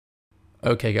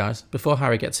Okay guys, before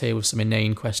Harry gets here with some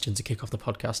inane questions to kick off the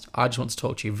podcast, I just want to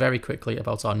talk to you very quickly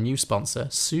about our new sponsor,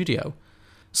 Sudio.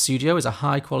 Sudio is a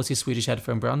high-quality Swedish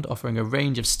headphone brand offering a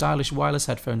range of stylish wireless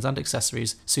headphones and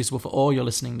accessories suitable for all your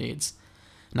listening needs.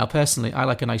 Now personally, I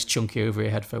like a nice chunky over-ear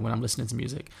headphone when I'm listening to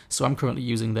music, so I'm currently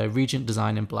using their Regent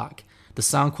design in black. The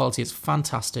sound quality is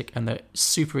fantastic and they're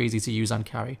super easy to use and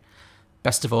carry.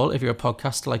 Best of all, if you're a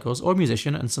podcaster like us or a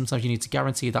musician and sometimes you need to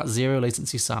guarantee that zero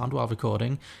latency sound while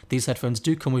recording, these headphones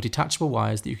do come with detachable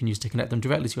wires that you can use to connect them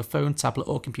directly to your phone, tablet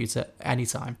or computer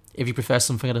anytime. If you prefer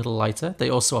something a little lighter, they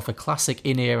also offer classic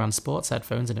in-ear and sports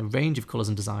headphones in a range of colours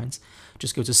and designs.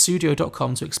 Just go to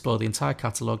sudio.com to explore the entire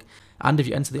catalogue, and if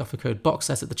you enter the offer code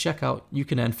BOXSET at the checkout, you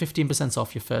can earn 15%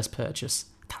 off your first purchase.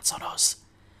 That's on us.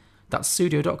 That's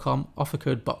sudio.com, offer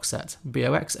code BOXSET,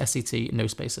 BOXSET, no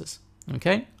spaces.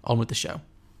 Okay, on with the show.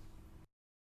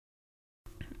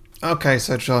 Okay,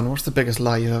 so John, what's the biggest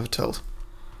lie you've ever told?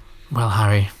 Well,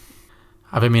 Harry,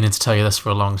 I've been meaning to tell you this for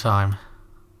a long time.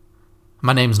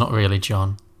 My name's not really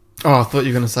John. Oh, I thought you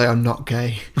were going to say I'm not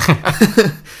gay.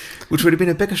 Which would have been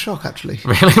a bigger shock, actually.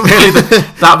 Really?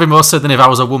 That'd be more so than if I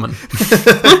was a woman.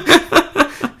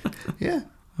 Yeah.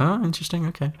 Oh, interesting,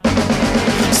 okay.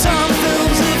 Some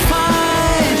films are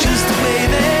fine just the way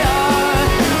they are.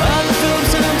 Other films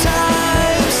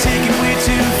sometimes take it way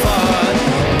too far.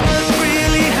 But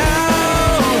really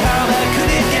how bad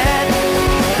could it get?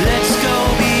 Let's go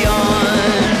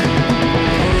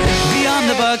beyond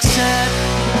the box set.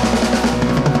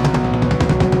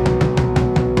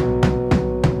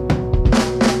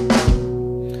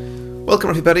 Welcome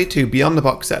everybody to Beyond the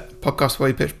Box Set, a podcast where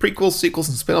we pitch prequels, sequels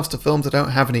and spin-offs to films that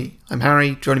don't have any. I'm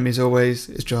Harry, joining me as always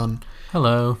is John.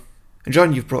 Hello. And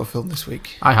John, you've brought a film this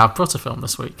week. I have brought a film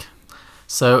this week.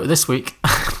 So this week,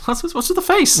 what's with the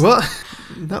face? What?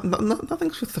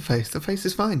 Nothing's with the face. The face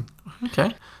is fine.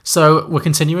 Okay. So we're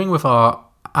continuing with our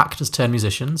actors turn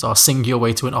musicians, our Sing Your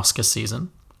Way to an Oscar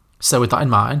season. So with that in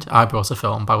mind, I brought a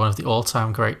film by one of the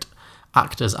all-time great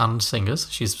actors and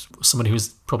singers. She's somebody who's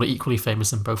probably equally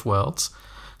famous in both worlds.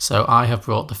 So I have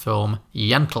brought the film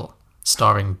Yentl,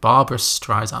 starring Barbra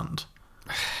Streisand.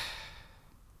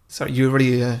 Sorry, you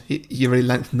really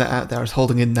lengthened that out there. I was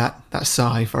holding in that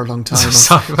sigh for a long time.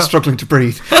 Sorry, I'm struggling to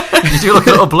breathe. You do look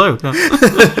a little blue.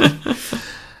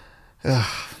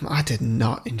 I did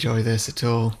not enjoy this at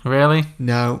all. Really?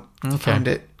 No. Okay. I found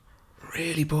it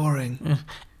really boring.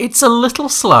 It's a little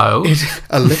slow.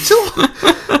 A little?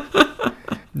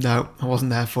 No, I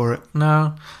wasn't there for it.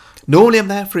 No. Normally I'm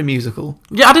there for a musical.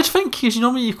 Yeah, I did think, because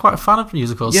normally you're quite a fan of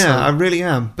musicals. Yeah, so. I really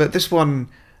am. But this one,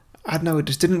 I don't know, it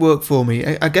just didn't work for me.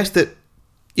 I guess that,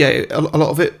 yeah, a lot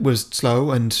of it was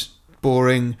slow and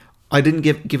boring. I didn't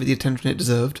give it the attention it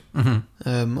deserved.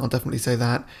 Mm-hmm. I'll definitely say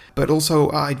that. But also,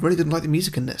 I really didn't like the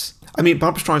music in this. I mean,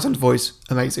 Barbra Streisand's voice,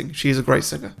 amazing. She is a great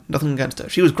singer. Nothing against her.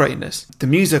 She was great in this. The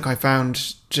music I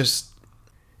found just...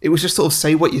 It was just sort of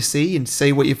say what you see and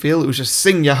say what you feel. It was just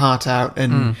sing your heart out,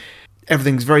 and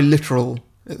everything's very literal,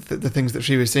 the things that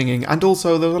she was singing. And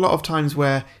also, there were a lot of times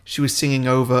where she was singing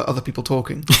over other people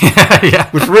talking. Yeah.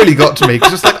 Which really got to me,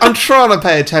 because it's like, I'm trying to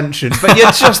pay attention, but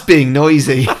you're just being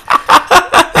noisy. Well,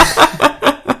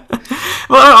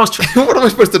 I was What am I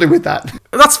supposed to do with that?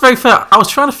 That's very fair. I was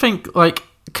trying to think, like,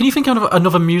 can you think of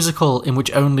another musical in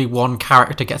which only one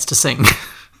character gets to sing?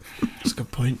 That's a good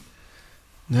point.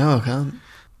 No, I can't.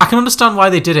 I can understand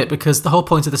why they did it, because the whole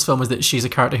point of this film is that she's a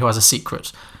character who has a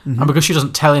secret. Mm-hmm. And because she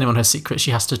doesn't tell anyone her secret, she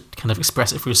has to kind of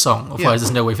express it through song. Otherwise,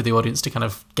 there's no way for the audience to kind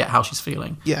of get how she's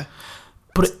feeling. Yeah.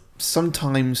 But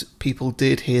sometimes people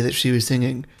did hear that she was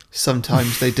singing.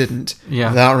 Sometimes they didn't.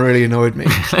 Yeah. That really annoyed me.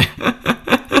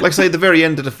 Like, say, the very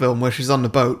end of the film where she's on the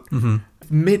boat,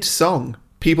 mid-song,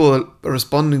 people are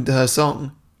responding to her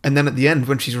song. And then at the end,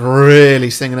 when she's really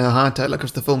singing her heart out, like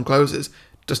as the film closes...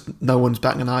 Just no one's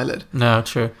batting an eyelid. No,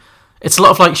 true. It's a lot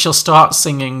of like she'll start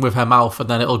singing with her mouth and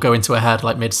then it'll go into her head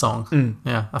like mid-song.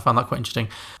 Yeah, I found that quite interesting.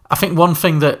 I think one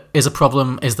thing that is a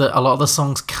problem is that a lot of the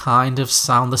songs kind of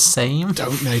sound the same.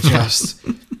 Don't they just?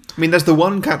 I mean, there's the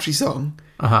one catchy song,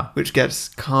 which gets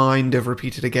kind of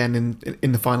repeated again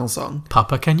in the final song.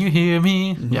 Papa, can you hear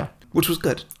me? Mm-hmm. Yeah. Which was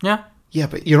good. Yeah. Yeah,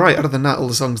 but you're right. Other than that, all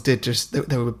the songs did just...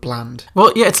 They were bland.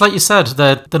 Well, yeah, it's like you said.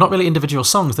 They're not really individual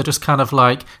songs. They're just kind of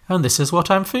like, and this is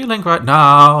what I'm feeling right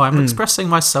now. I'm expressing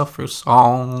myself through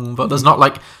song. But there's not,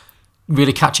 like,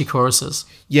 really catchy choruses.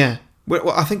 Yeah.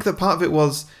 Well, I think that part of it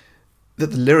was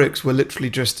that the lyrics were literally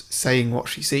just saying what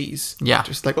she sees. Yeah.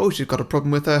 Just like, oh, she's got a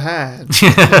problem with her hair.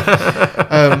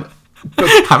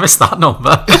 I missed that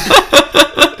number.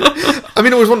 I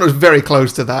mean, it was one that was very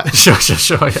close to that. Sure,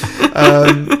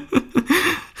 yeah.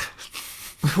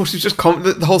 Well, she's just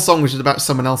the whole song was just about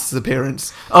someone else's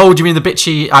appearance. Oh, do you mean the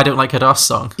bitchy "I Don't Like Hadas"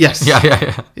 song? Yes. Yeah.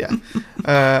 Yeah.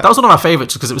 That was one of my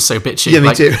favourites because it was so bitchy. Yeah,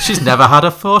 me too. She's never had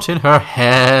a thought in her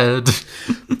head.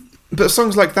 But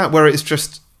songs like that, where it's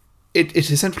just it's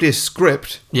essentially a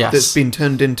script Yes. that's been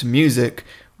turned into music,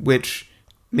 which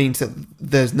means that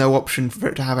there's no option for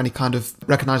it to have any kind of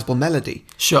recognisable melody.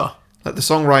 Sure. Like the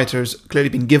songwriter's clearly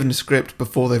been given a script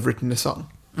before they've written the song.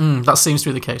 That seems to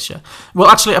be the case, yeah. Well,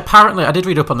 actually, apparently, I did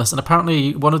read up on this, and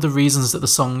apparently one of the reasons that the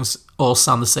songs all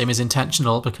sound the same is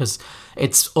intentional, because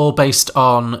it's all based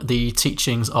on the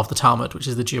teachings of the Talmud, which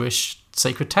is the Jewish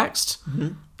sacred text.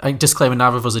 Disclaimer,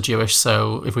 neither of us are Jewish,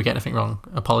 so if we get anything wrong,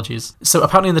 apologies. So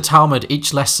apparently in the Talmud,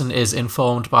 each lesson is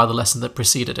informed by the lesson that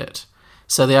preceded it.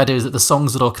 So the idea is that the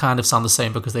songs would all kind of sound the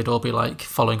same because they'd all be like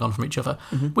following on from each other,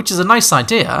 which is a nice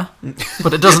idea,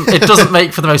 but it doesn't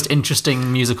make for the most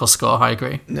interesting musical score. I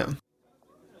agree. No.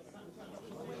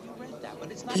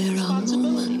 There are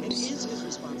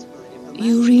moments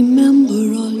you remember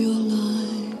all your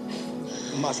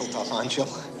life. Mazel tov, Anshel.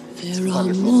 There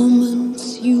are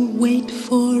moments you wait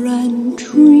for and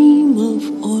dream of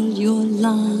all your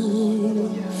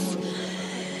life.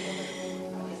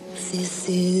 This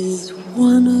is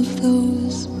one of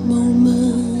those moments.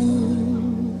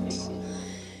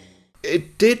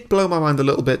 It did blow my mind a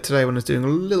little bit today when I was doing a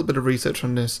little bit of research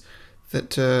on this,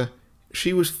 that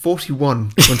she was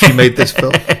 41 when she made this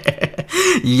film.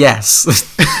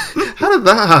 Yes. How did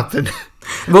that happen?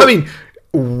 Well- I mean,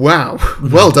 wow.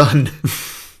 Well done.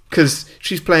 Because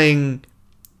she's playing...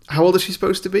 How old is she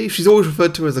supposed to be? She's always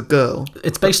referred to as a girl.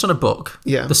 It's based on a book.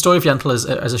 Yeah. The story of Yentl is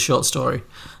as a short story.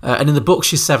 And in the book,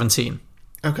 she's 17.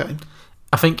 Okay.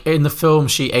 I think in the film,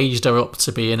 she aged her up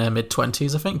to be in her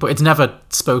mid-20s, I think. But it's never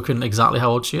spoken exactly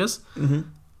how old she is. Mm-hmm.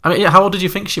 I mean, yeah, how old did you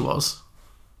think she was?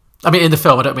 I mean, in the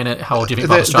film, I don't mean how old do you think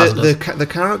Barbra Streisand is? The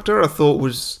character, I thought,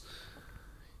 was...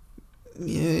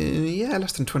 Yeah,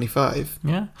 less than 25.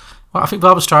 Yeah. Well, I think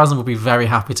Barbra Streisand would be very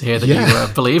happy to hear that Yeah.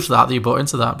 you believed that you bought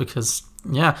into that, because,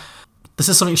 yeah, this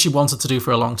is something she wanted to do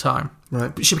for a long time.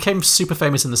 Right. She became super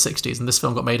famous in the 60s, and this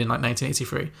film got made in like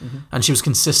 1983. And she was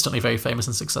consistently very famous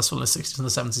and successful in the 60s and the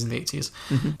 70s and the 80s.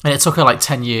 And it took her like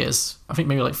 10 years, I think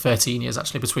maybe like 13 years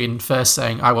actually, between first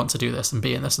saying, I want to do this and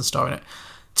be in this and star in it,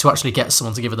 to actually get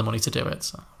someone to give her the money to do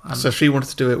it. So she wanted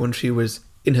to do it when she was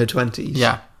in her 20s.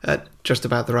 Yeah. At just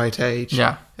about the right age.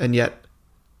 Yeah. And yet,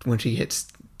 when she hits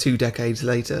 2 decades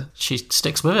later, She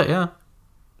sticks with it, yeah.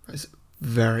 it's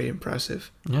very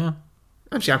impressive. Yeah.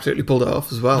 And she absolutely pulled it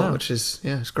off as well, Yeah. which is,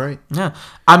 it's great. Yeah.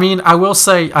 I mean, I will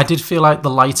say, I did feel like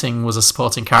the lighting was a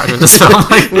supporting character in this film.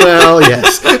 Like, Well,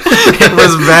 yes. it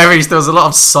was there was a lot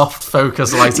of soft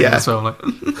focus lighting in this film. Like,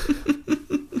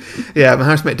 Yeah, my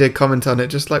housemate did comment on it,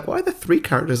 just like, why are there 3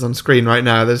 characters on screen right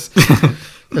now?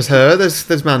 There's her,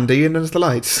 there's Mandy, and there's the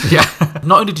lights. yeah.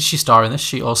 Not only did she star in this,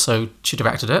 she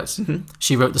directed it.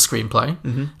 She wrote the screenplay,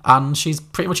 and she's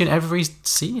pretty much in every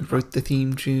scene. Wrote the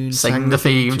theme tune, Sang the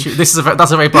theme tune. That's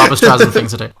a very Barbra Streisand thing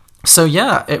to do. So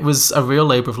yeah, it was a real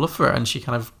labour of love for her, and she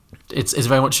kind of it's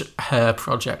very much her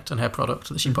project and her product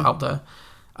that she put out there,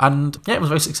 and yeah, it was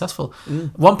very successful.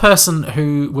 One person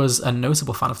who was a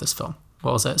notable fan of this film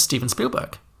was Steven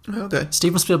Spielberg. Okay.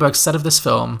 Steven Spielberg said of this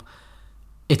film,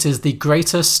 it is the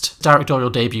greatest directorial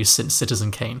debut since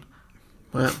Citizen Kane.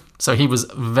 Wow. So he was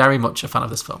very much a fan of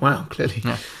this film. Wow, clearly.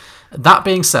 Yeah. That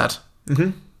being said,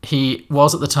 he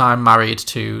was at the time married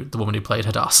to the woman who played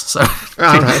Hadass. So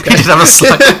right, he did have a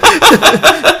slight,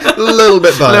 A little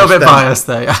bit biased. then. biased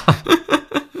there, yeah.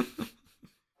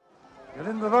 You're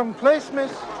in the wrong place,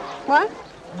 miss. What?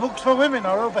 Books for women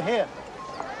are over here.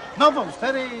 Novels,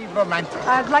 very romantic.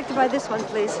 I'd like to buy this one,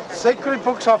 please. Sacred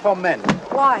books are for men.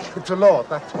 Why? It's a law,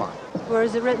 that's why. Where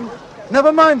is it written?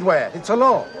 Never mind where, it's a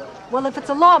law. Well, if it's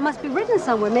a law, it must be written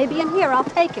somewhere. Maybe in here. I'll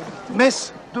take it.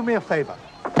 Miss, do me a favor.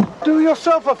 Do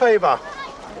yourself a favor.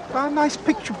 Buy a nice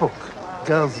picture book.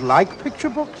 Girls like picture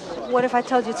books. What if I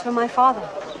told you it's for my father?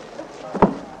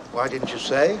 Why didn't you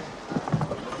say?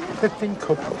 15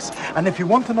 copies. And if you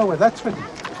want to know where that's written,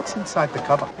 it's inside the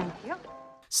cover. Thank you.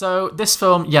 So this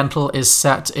film, Yentl, is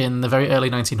set in the very early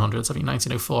 1900s. I think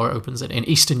 1904 it opens in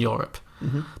Eastern Europe.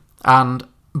 And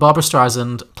Barbra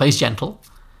Streisand plays Yentl,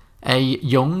 a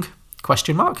young,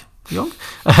 young?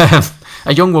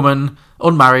 A young woman,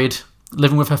 unmarried,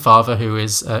 living with her father, who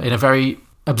is in a very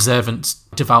observant,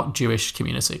 devout Jewish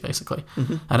community, basically.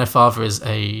 And her father is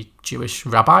a Jewish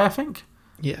rabbi, I think.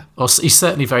 Yeah. Or he's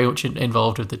certainly very much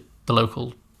involved with the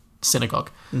local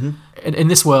synagogue. In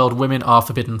this world, women are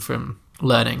forbidden from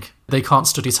learning. They can't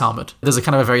study Talmud. There's a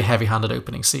kind of a very heavy-handed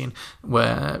opening scene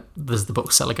where there's the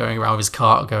bookseller going around with his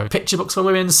cart going, picture books for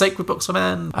women, sacred books for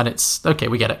men, and it's, okay,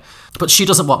 we get it. But she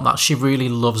doesn't want that. She really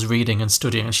loves reading and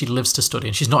studying, and she lives to study,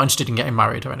 and she's not interested in getting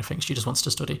married or anything. She just wants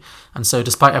to study. And so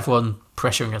despite everyone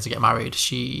pressuring her to get married,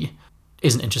 she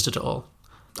isn't interested at all.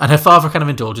 And her father kind of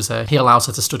indulges her. He allows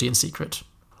her to study in secret.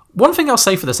 One thing I'll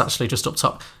say for this, actually, just up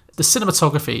top, the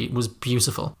cinematography was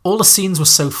beautiful. All the scenes were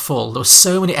so full. There were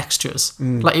so many extras.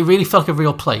 Like, it really felt like a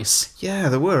real place. Yeah,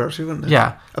 there were, actually, weren't there?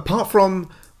 Yeah. Apart from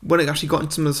when it actually got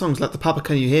into some of the songs, like the Papa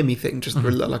Can You Hear Me thing, just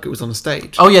really looked like it was on a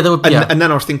stage. Oh, yeah, there were... And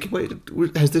then I was thinking, wait,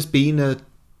 has this been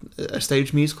a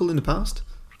stage musical in the past?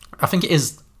 I think it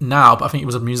is now, but I think it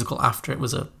was a musical after it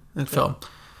was a film.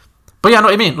 But yeah, I know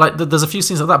what I mean. Like, there's a few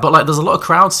scenes like that, but like, there's a lot of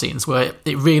crowd scenes where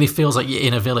it really feels like you're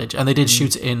in a village, and they did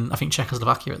shoot it in, I think,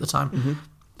 Czechoslovakia at the time.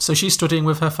 So she's studying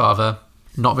with her father,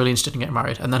 not really interested in getting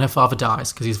married, and then her father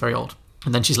dies because he's very old,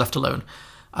 and then she's left alone.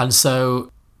 And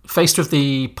so, faced with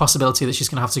the possibility that she's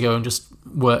going to have to go and just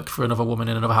work for another woman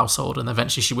in another household, and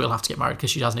eventually she will have to get married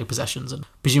because she has no possessions and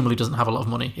presumably doesn't have a lot of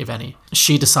money, if any,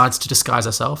 she decides to disguise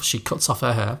herself. She cuts off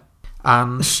her hair,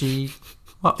 and she...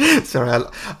 What? Sorry,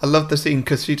 I love the scene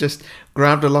because she just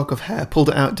grabbed a lock of hair, pulled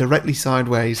it out directly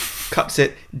sideways, cuts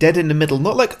it dead in the middle,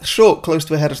 not like short, close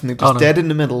to her head or something, just dead in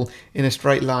the middle in a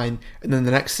straight line, and then the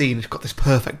next scene, she's got this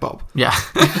perfect bob. Yeah.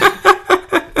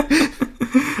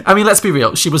 I mean, let's be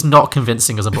real, she was not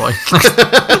convincing as a boy.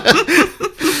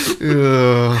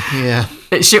 Yeah.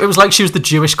 It was like she was the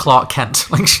Jewish Clark Kent.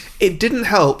 It didn't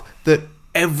help that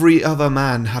every other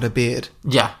man had a beard.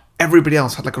 Yeah. Everybody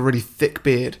else had like a really thick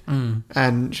beard,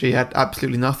 and she had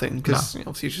absolutely nothing because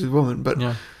obviously she's a woman. But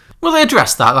yeah, well, they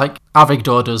addressed that. Like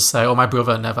Avigdor does say, "Oh, my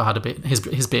brother never had a beard.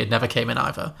 His beard never came in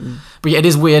either." But yeah, it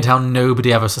is weird how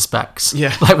nobody ever suspects.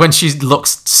 Yeah, like when she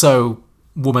looks so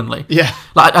womanly. Yeah,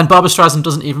 like, and Barbra Streisand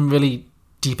doesn't even really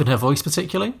deepen her voice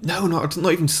particularly. No, not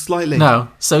even slightly. No,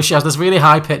 so she has this really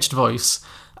high pitched voice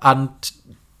and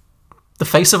the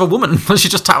face of a woman. She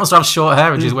just happens to have short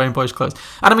hair and she's wearing boyish clothes.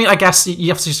 And I mean, I guess you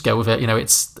have to just go with it. You know,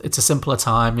 it's a simpler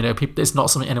time. You know, it's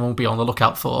not something anyone would be on the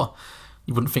lookout for.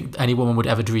 You wouldn't think any woman would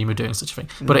ever dream of doing such a thing.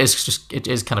 But it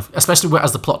is kind of, especially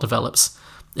as the plot develops,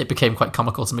 it became quite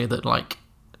comical to me that like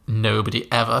nobody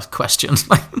ever questioned.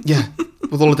 Yeah,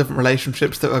 with all the different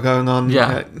relationships that were going on.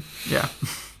 Yeah.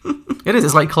 It is.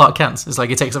 It's like Clark Kent. It's like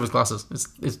he takes off his glasses.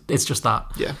 It's just that.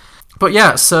 Yeah. But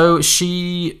yeah, so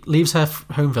she leaves her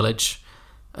home village.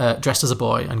 Dressed as a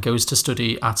boy and goes to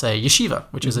study at a yeshiva,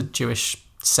 which is a Jewish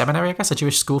seminary, I guess, a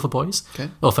Jewish school for boys. Okay.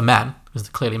 Or for men, because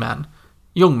they're clearly men.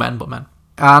 Young men, but men.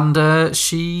 And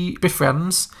she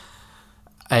befriends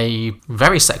a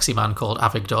very sexy man called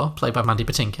Avigdor, played by Mandy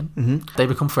Patinkin. They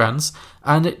become friends.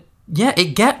 And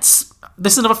it gets...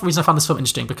 This is another reason I found this film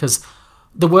interesting, because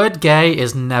the word gay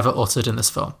is never uttered in this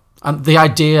film. And the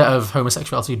idea of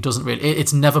homosexuality doesn't really...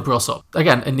 It's never brought up.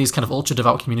 Again, in these kind of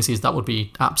ultra-devout communities, that would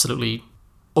be absolutely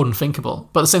unthinkable.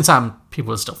 But at the same time,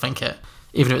 people would still think it.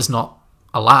 Even if it's not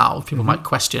allowed, people might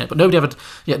question it. But nobody ever...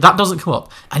 Yeah, that doesn't come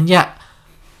up. And yet,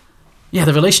 yeah,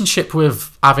 the relationship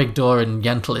with Avigdor and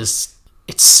Yentl is...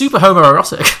 It's super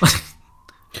homoerotic.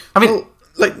 I mean... Well,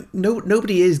 like,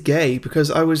 nobody is gay,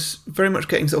 because I was very much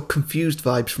getting sort of confused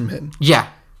vibes from him. Yeah.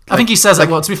 I think he says it,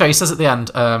 well, to be fair, he says at the end,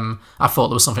 I thought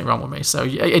there was something wrong with me. So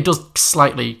it does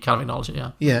slightly kind of acknowledge it,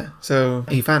 yeah. Yeah, so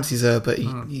he fancies her, but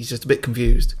he's just a bit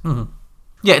confused.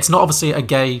 Yeah, it's not obviously a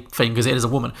gay thing, because it is a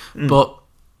woman, but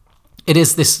it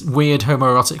is this weird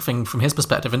homoerotic thing from his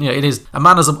perspective. And, you know, it is a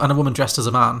man and a woman dressed as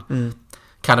a man,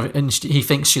 kind of, and he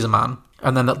thinks she's a man.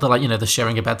 And then they're like, you know, they're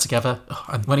sharing a bed together.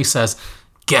 And when he says,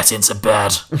 "Get into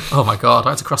bed," oh my God, I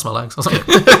had to cross my legs. I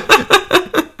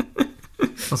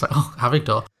was like, oh,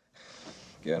 Avigdor.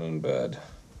 Get in bed.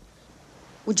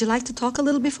 Would you like to talk a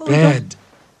little before Bed. we go?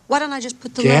 Why don't I just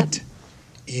put the Get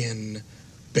in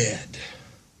bed.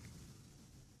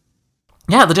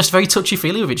 Yeah, they're just very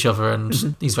touchy-feely with each other,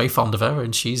 and he's very fond of her,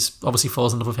 and she's obviously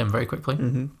falls in love with him very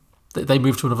quickly. They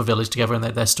move to another village together, and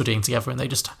they're studying together, and they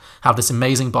just have this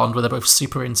amazing bond where they're both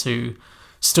super into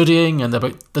studying, and they're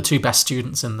both the two best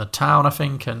students in the town, I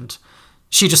think, and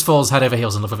she just falls head over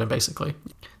heels in love with him, basically.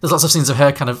 There's lots of scenes of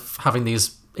her kind of having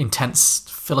these intense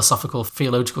philosophical,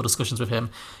 theological discussions with him,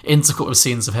 intercut with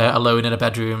scenes of her alone in a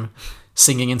bedroom,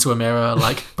 singing into a mirror,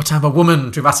 like, "But I'm a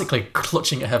woman," dramatically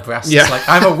clutching at her breasts. Yeah. Like,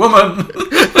 "I'm a woman!"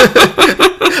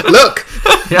 Look!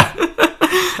 Yeah.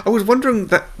 I was wondering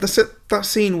that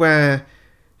scene where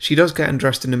she does get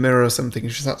undressed in the mirror or something,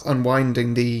 and she starts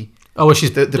unwinding the Oh, well,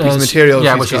 she's the piece of material.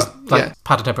 Yeah, she's well, got, she's like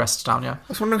padded her breasts down. Yeah. I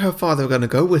was wondering how far they were going to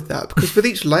go with that, because with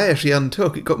each layer she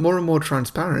untook, it got more and more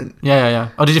transparent. Yeah.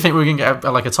 Oh, did you think we were going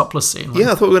to get a topless scene?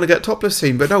 Yeah, I thought we were going to get a topless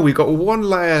scene, but no, we got one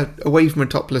layer away from a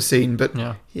topless scene, but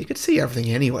you could see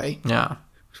everything anyway. Yeah.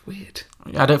 It's weird.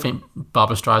 I don't think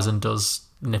Barbara Streisand does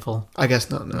nipple. I guess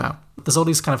not, no. There's all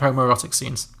these kind of homoerotic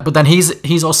scenes. But then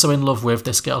he's also in love with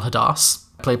this girl, Hadass,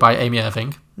 played by Amy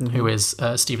Irving, who is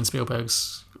Steven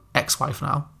Spielberg's ex-wife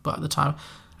now, but at the time...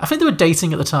 I think they were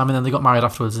dating at the time, and then they got married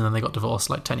afterwards, and then they got divorced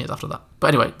like 10 years after that. But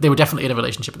anyway, they were definitely in a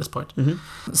relationship at this point.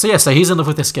 Mm-hmm. So he's in love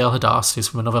with this girl, Hadass, who's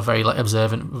from another very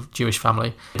observant Jewish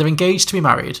family. They're engaged to be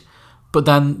married, but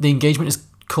then the engagement is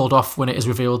called off when it is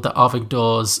revealed that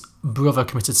Avigdor's brother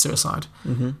committed suicide,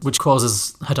 which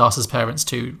causes Hadass's parents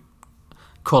to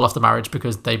call off the marriage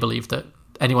because they believe that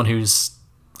anyone who's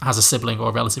has a sibling or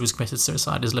a relative who's committed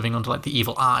suicide is living under like the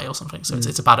evil eye or something. So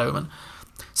it's a bad omen.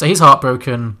 So he's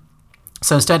heartbroken.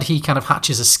 So instead, he kind of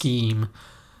hatches a scheme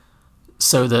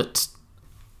so that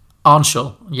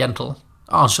Arnschel,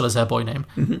 Arnschel is her boy name,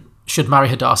 should marry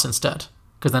Hadass instead.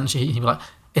 Because then he'd be like,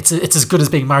 it's as good as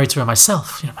being married to her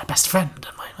myself, my best friend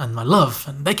and my love,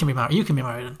 and they can be married, you can be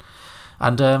married.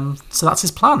 And so that's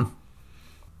his plan.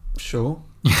 Sure.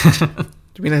 I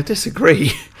mean, I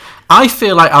disagree. I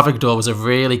feel like Avigdor was a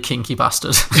really kinky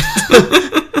bastard.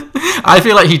 I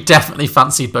feel like he definitely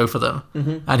fancied both of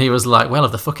them. And he was like, well,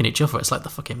 if they're fucking each other, it's like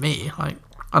they're fucking me. Like,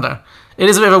 I don't know. It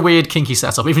is a bit of a weird, kinky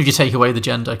setup, even if you take away the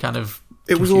gender kind of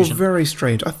It was all very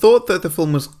strange. I thought that the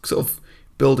film was sort of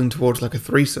building towards like a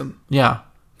threesome. Yeah.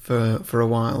 For a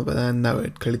while, but then, no,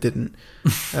 it clearly didn't.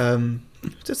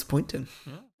 It's disappointing.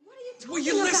 Yeah. Will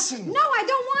you listen? No, I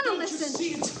don't want to listen. See,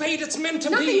 it's fate. It's meant to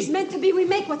Nothing's be. meant to be. We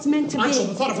make what's meant to Angel, be.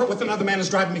 the thought of her with another man is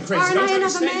driving me crazy. Aren't Don't I you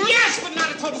another understand? man? Yes, but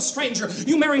not a total stranger.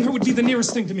 You marrying her would be the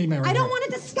nearest thing to me marrying I don't her. want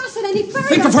to discuss it any further.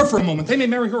 Think of her for a moment. They may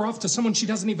marry her off to someone she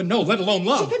doesn't even know, let alone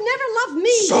love. She could never love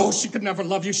me. So she could never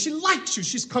love you. She likes you.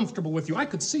 She's comfortable with you. I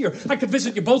could see her. I could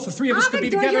visit you both. The three of us could be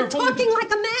Avigdor, together. you're talking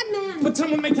like a madman. But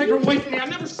someone may take her away from me. I'll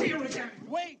never see her again.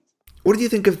 Wait. What did you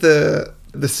think of the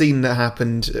scene that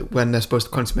happened when they're supposed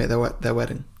to consummate their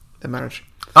wedding, their marriage?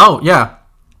 Oh, yeah.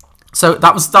 So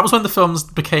that was when the films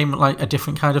became like a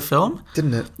different kind of film.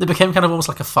 Didn't it? They became kind of almost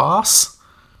like a farce.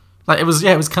 Like it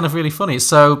was kind of really funny.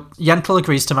 So Yentl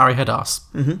agrees to marry Hadass.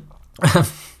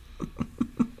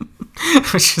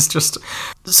 Which is just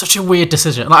such a weird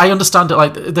decision. Like, I understand it.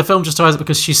 Like the film justifies it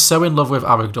because she's so in love with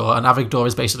Avigdor, and Avigdor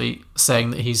is basically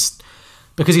saying that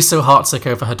because he's so heartsick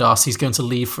over Hadass, he's going to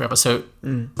leave forever. So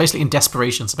basically, in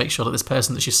desperation to make sure that this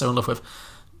person that she's so in love with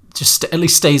just at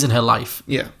least stays in her life.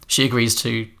 Yeah. She agrees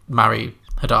to marry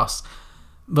Hadass.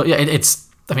 But yeah, it's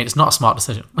not a smart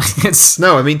decision.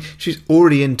 No, I mean, she's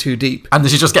already in too deep. And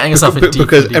she's just getting herself in deep.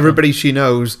 Because everybody she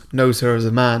knows her as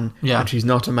a man. Yeah. And she's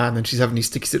not a man, and she's having these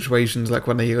sticky situations like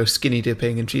when they go skinny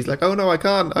dipping, and she's like, oh no, I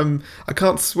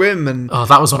can't swim. And oh,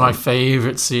 that was one of my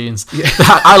favourite scenes. Yeah.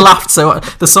 I laughed so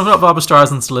much. There's something about Barbara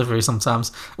Streisand's delivery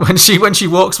sometimes. When she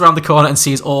walks around the corner and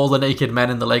sees all the naked men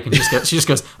in the lake, and she just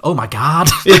goes, oh my God.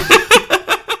 Yeah.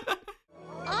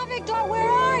 Avigdor, where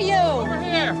are you? Over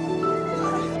here.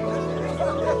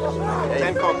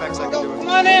 10 compacts I can do it. Come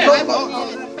on in.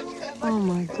 Oh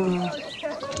my God.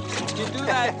 You do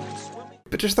that.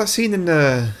 But just that scene in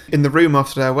the room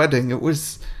after their wedding, it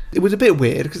was a bit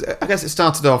weird, because I guess it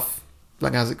started off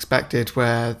like as expected,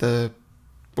 where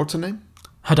what's her name?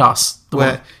 Hadass.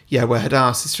 Where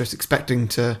Hadass is just expecting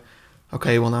to,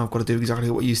 okay, well now I've got to do exactly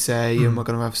what you say, and we're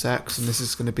going to have sex, and this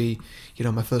is going to be,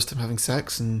 my first time having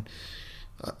sex, and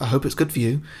I hope it's good for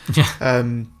you. Yeah.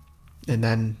 And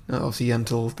then obviously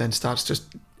Yentl then starts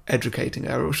just educating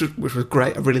her, which was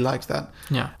great. I really liked that.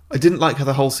 Yeah. I didn't like how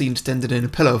the whole scene just ended in a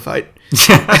pillow fight.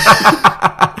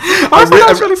 I thought that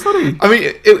was really funny. I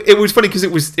mean, it was funny because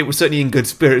it was certainly in good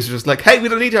spirits. It was just like, hey, we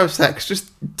don't need to have sex. Just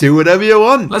do whatever you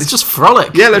want. Let's just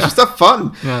frolic. Yeah, let's just have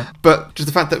fun. Yeah. But just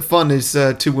the fact that fun is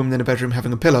two women in a bedroom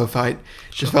having a pillow fight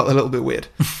just felt a little bit weird.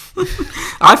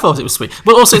 I thought it was sweet.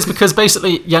 But also it's because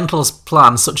basically Yentl's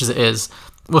plan, such as it is,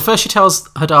 well, first she tells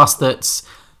Hadass that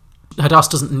Hadass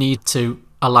doesn't need to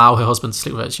allow her husband to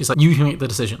sleep with her. She's like, you can make the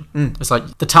decision. It's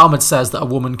like the Talmud says that a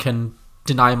woman can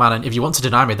deny a man, and if you want to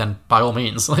deny me, then by all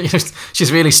means. Like,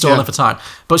 she's really stalling for time.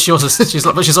 But she's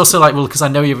also like, well, because I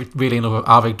know you're really in love with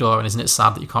Avigdor, and isn't it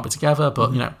sad that you can't be together?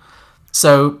 But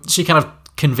so she kind of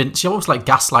she almost like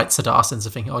gaslights Hadass into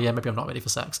thinking, oh yeah, maybe I'm not ready for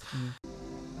sex.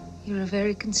 You're a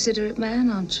very considerate man,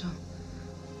 aren't you?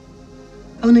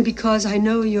 Only because I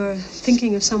know you're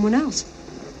thinking of someone else.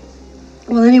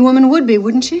 Well, any woman would be,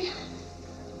 wouldn't she?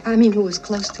 I mean, who was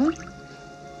close to him.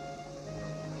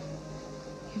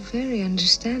 You're very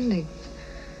understanding.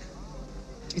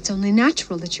 It's only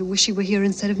natural that you wish you were here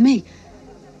instead of me.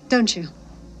 Don't you?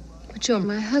 But you're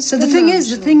my husband. So the thing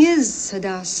is, Arshil.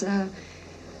 Hadass,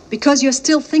 because you're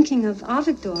still thinking of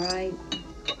Avigdor,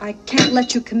 I can't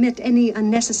let you commit any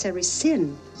unnecessary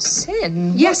sin.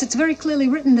 Sin? Yes, it's very clearly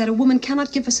written that a woman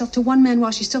cannot give herself to one man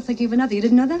while she's still thinking of another. You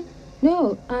didn't know that?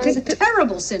 No, It's a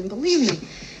terrible sin, believe me.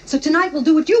 So tonight we'll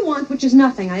do what you want, which is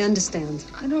nothing, I understand.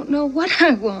 I don't know what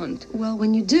I want. Well,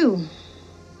 when you do,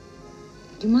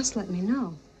 you must let me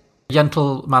know.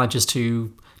 Yentl manages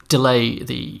to delay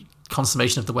the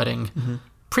consummation of the wedding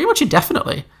pretty much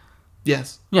indefinitely.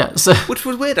 Yes. Yeah, so... Which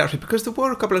was weird, actually, because there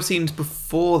were a couple of scenes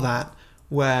before that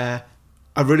where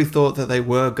I really thought that they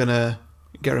were going to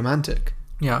get romantic.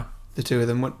 Yeah. The two of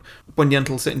them. When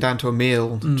Yentl's sitting down to a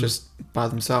meal just by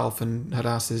themselves and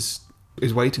Hadass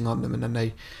is waiting on them, and then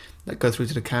they go through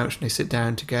to the couch and they sit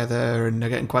down together and they're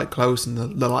getting quite close and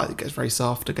the light gets very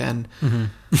soft again.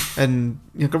 And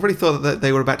I really thought that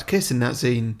they were about to kiss in that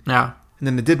scene. Yeah. And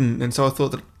then they didn't, and so I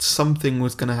thought that something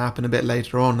was going to happen a bit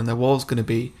later on and there was going to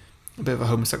be a bit of a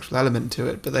homosexual element to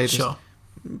it, but they just...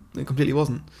 It completely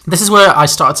wasn't. This is where I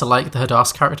started to like the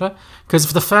Hadass character, because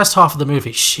for the first half of the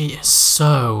movie, she is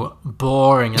so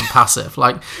boring and passive.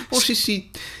 Like, well, she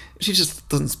just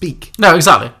doesn't speak. No,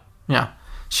 exactly. Yeah,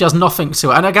 she has nothing to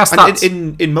it, and I guess that's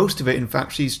in most of it. In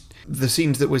fact, the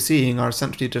scenes that we're seeing are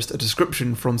essentially just a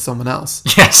description from someone else.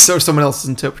 Yes, so someone else's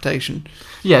interpretation.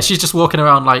 Yeah, she's just walking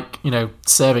around like,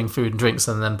 serving food and drinks,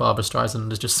 and then Barbra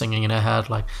Streisand is just singing in her head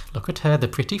like, "Look at her, the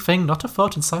pretty thing, not a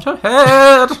thought inside her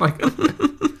head." Like,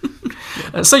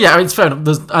 so yeah, it's fair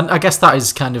enough. And I guess that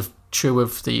is kind of true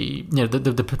of the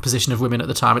the position of women at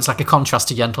the time. It's like a contrast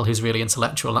to Yentl, who's really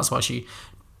intellectual, and that's why she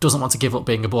doesn't want to give up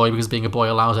being a boy, because being a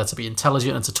boy allows her to be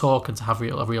intelligent and to talk and to have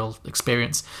a real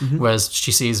experience. Whereas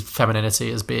she sees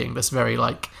femininity as being this very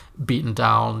like beaten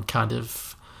down kind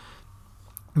of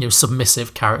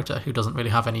submissive character who doesn't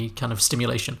really have any kind of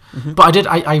stimulation. But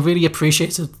I really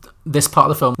appreciated this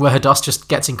part of the film where Hadass just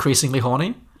gets increasingly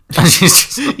horny. And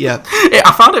she's just,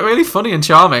 I found it really funny and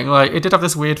charming. Like, it did have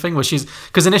this weird thing where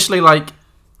because initially, like,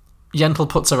 Yentl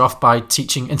puts her off by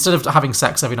teaching, instead of having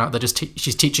sex every night,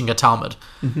 she's teaching her Talmud.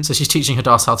 So she's teaching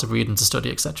Hadass how to read and to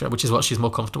study, etc., which is what she's more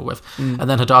comfortable with. And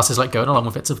then Hadass is like going along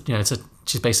with it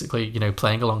she's basically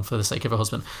playing along for the sake of her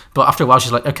husband. But after a while,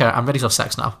 she's like, okay, I'm ready to have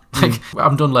sex now. Like,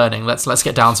 I'm done learning. Let's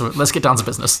get down to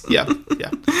business. Yeah.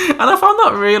 And I found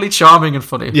that really charming and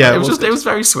funny. Yeah, it was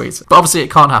very sweet. But obviously,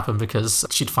 it can't happen because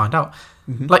she'd find out.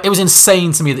 Like, it was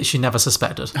insane to me that she never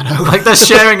suspected. I know. Like, they're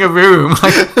sharing a room.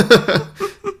 Like,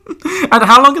 and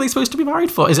how long are they supposed to be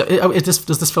married for? Does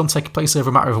this film take place over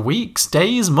a matter of weeks,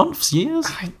 days, months, years?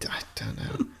 I don't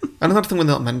know. And another thing we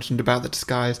not mentioned about the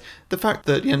disguise, the fact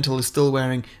that Yentl is still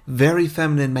wearing very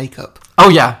feminine makeup. Oh,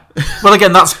 yeah. Well,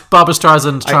 again, that's Barbra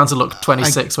Streisand trying to look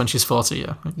 26 when she's 40,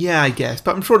 yeah. Yeah, I guess.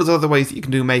 But I'm sure there's other ways that you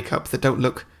can do makeup that don't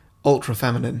look ultra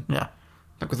feminine. Yeah.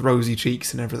 Like with rosy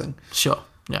cheeks and everything. Sure,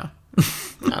 yeah.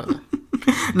 I don't know.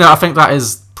 No, I think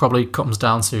that probably comes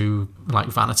down to, like,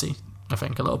 vanity. I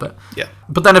think a little bit. Yeah.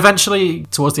 But then eventually,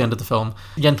 towards the end of the film,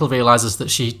 Yentl realises that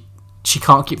she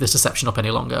can't keep this deception up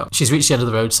any longer. She's reached the end of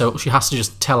the road, so she has to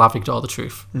just tell Avigdor the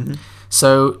truth.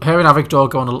 So her and Avigdor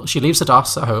go on. She leaves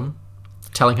Hadass at home,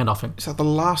 telling her nothing. Is that the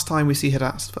last time we see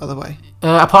Hadass, by the way?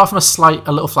 Apart from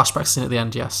a little flashback scene at the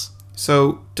end, yes.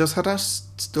 So does Hadass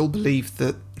still believe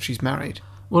that she's married?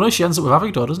 Well, no, she ends up with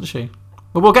Avigdor, doesn't she?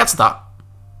 But we'll get to that.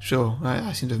 Sure,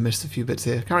 I seem to have missed a few bits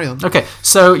here. Carry on. Okay,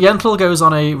 so Yentl goes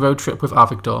on a road trip with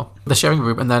Avigdor. They're sharing a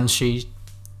room, and then she,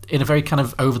 in a very kind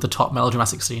of over-the-top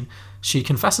melodramatic scene, she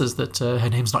confesses that her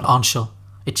name's not Arshil,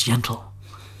 it's Yentl.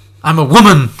 I'm a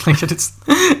woman! Like,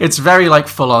 it's very, like,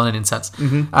 full-on and intense.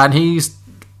 And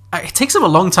it takes him a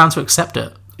long time to accept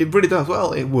it. It really does.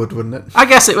 Well, it would, wouldn't it? I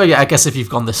guess if you've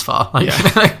gone this far. Like,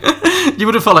 you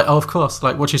would have felt like, oh, of course,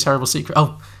 like, what's your terrible secret?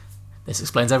 Oh, this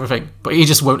explains everything. But he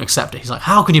just won't accept it. He's like,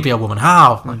 how can you be a woman?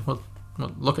 How? Like, well,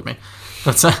 look at me.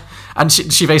 But, and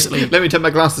she basically... Let me take my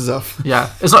glasses off.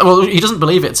 Yeah. It's like, well, he doesn't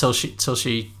believe it till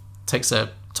she takes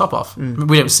her top off.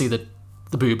 We don't see the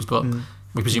boobs, but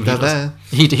we presume he does.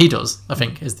 He does, I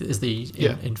think, is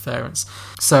the inference.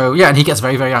 So, yeah, and he gets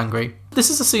very, very angry.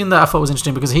 This is a scene that I thought was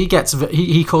interesting because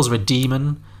he calls her a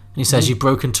demon. And he says, you've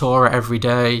broken Torah every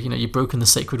day, you've broken the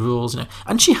sacred rules,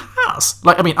 And she has.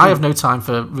 Like, I mean, I have no time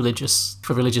for religious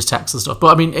texts and stuff. But,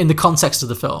 I mean, in the context of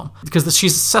the film, because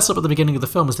she's set up at the beginning of the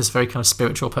film as this very kind of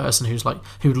spiritual person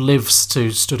who lives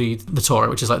to study the Torah,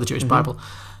 which is like the Jewish Bible.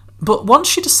 But once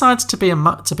she decides to be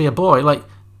a boy, like,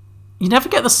 you never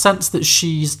get the sense that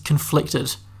she's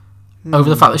conflicted over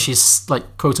the fact that she's,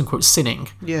 like, quote-unquote sinning.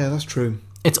 Yeah, that's true.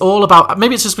 It's all about...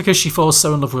 Maybe it's just because she falls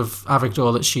so in love with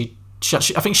Avigdor that she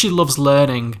I think she loves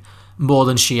learning more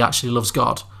than she actually loves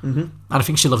God. Mm-hmm. And I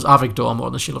think she loves Avigdor more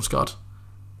than she loves God.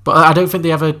 But I don't think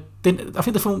they ever... I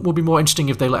think the film would be more interesting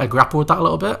if they let her grapple with that a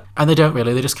little bit. And they don't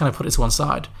really. They just kind of put it to one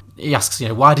side. He asks,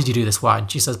 why did you do this? Why?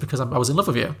 And she says, because I was in love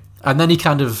with you. And then he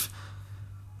kind of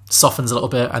softens a little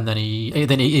bit, and then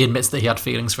he admits that he had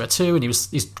feelings for her too, and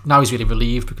he's really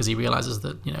relieved because he realises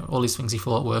that all these things he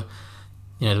thought were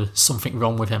there was something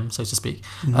wrong with him, so to speak.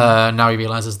 Mm-hmm. Now he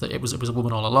realises that it was a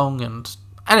woman all along,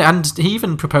 and he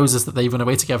even proposes that they run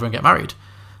away together and get married,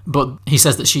 but he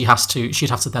says that she'd have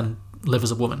to then live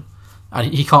as a woman,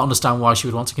 and he can't understand why she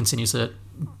would want to continue to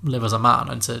live as a man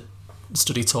and to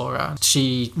study Torah.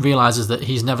 She realises that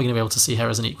he's never going to be able to see her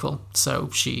as an equal, so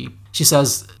she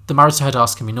says the marriage to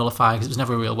Hadass can be nullified because it was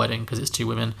never a real wedding because it's two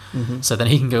women. Mm-hmm. So then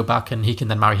he can go back and he can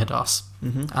then marry Hadass.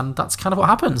 Mm-hmm. And that's kind of what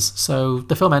happens. So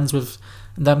the film ends with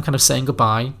them kind of saying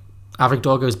goodbye.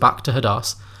 Avigdor goes back to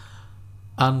Hadass,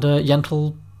 and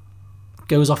Yentl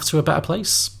goes off to a better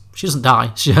place. She doesn't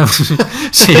die. She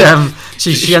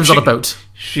ends on a boat.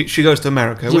 She goes to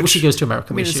America. Yeah, she goes to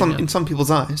America. I mean, in some people's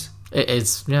eyes, it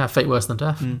is, fate worse than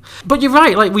death. Mm. But you're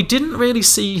right. Like, we didn't really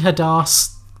see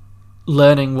Hadass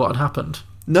learning what had happened.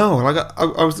 No, like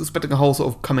I was expecting a whole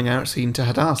sort of coming out scene to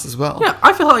Hadass as well. Yeah,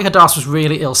 I feel like Hadass was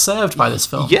really ill-served by this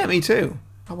film. Yeah, me too.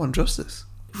 I want justice.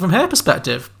 From her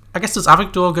perspective, I guess does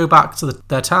Avigdor go back to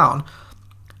their town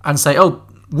and say, oh,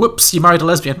 whoops, you married a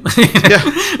lesbian.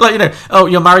 Yeah. Oh,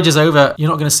 your marriage is over. You're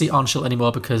not going to see Arnschelt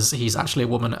anymore because he's actually a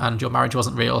woman and your marriage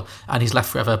wasn't real and he's left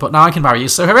forever. But now I can marry you,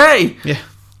 so hooray! Yeah.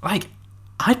 Like,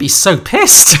 I'd be so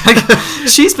pissed.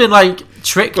 She's been,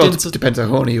 tricked into... It depends how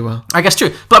horny you are. I guess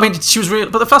true. But, I mean, she was real...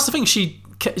 But that's the thing.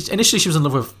 Initially, she was in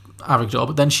love with Avigdor,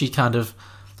 but then she kind of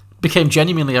became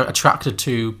genuinely attracted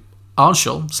to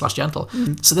Arnschelt / Yentl.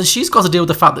 Mm. So then she's got to deal with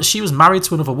the fact that she was married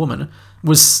to another woman,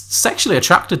 was sexually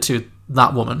attracted to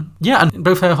that woman. Yeah, and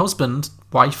both her husband,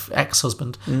 wife,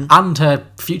 ex-husband, and her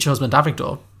future husband,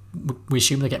 Avigdor, we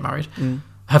assume they get married,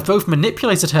 have both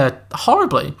manipulated her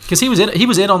horribly. Because he was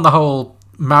in on the whole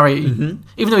marry... Mm-hmm.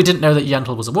 Even though he didn't know that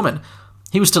Yentl was a woman,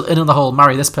 he was still in on the whole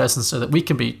marry this person so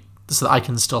that I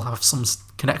can still have some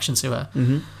connection to her.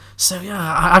 Mm-hmm. So yeah,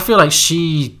 I feel like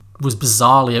she was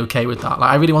bizarrely okay with that.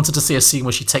 Like, I really wanted to see a scene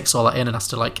where she takes all that in and has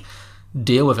to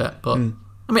deal with it. But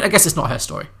I mean, I guess it's not her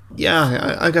story.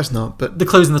 Yeah, I guess not. But the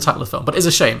closing the title of the film, but it's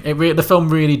a shame. The film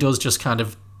really does just kind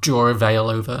of draw a veil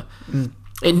over.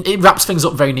 It wraps things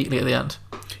up very neatly at the end.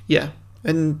 Yeah,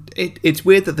 and it's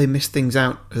weird that they miss things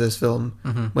out of this film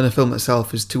when the film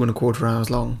itself is 2.25 hours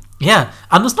long. Yeah,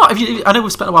 and there's not. I know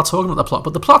we've spent a while talking about the plot,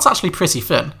 but the plot's actually pretty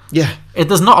thin. Yeah,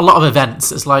 there's not a lot of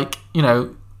events. It's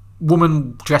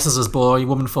woman dresses as boy,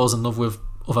 woman falls in love with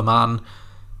other man,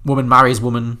 woman marries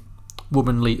woman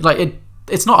leaves.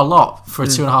 It's not a lot for a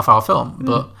 2.5 hour film,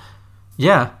 but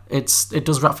yeah, it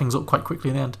does wrap things up quite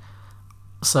quickly in the end.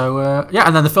 So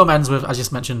and then the film ends with, as you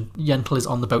just mentioned, Yentl is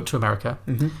on the boat to America,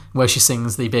 where she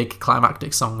sings the big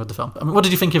climactic song of the film. I mean, what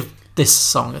did you think of this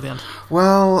song at the end?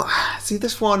 Well, see,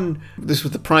 this was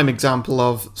the prime example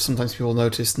of sometimes people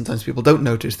notice, sometimes people don't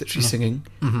notice that she's singing,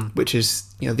 which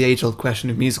is the age-old question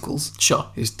of musicals. Sure,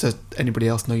 is does anybody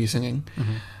else know you're singing?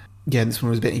 Yeah, this one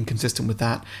was a bit inconsistent with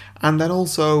that, and then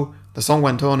also the song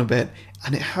went on a bit,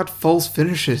 and it had false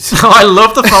finishes. Oh, I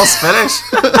love the false finish.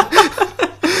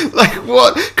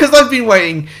 What? Because I've been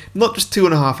waiting not just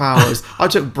 2.5 hours. I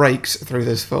took breaks through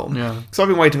this film. Yeah. So I've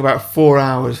been waiting about 4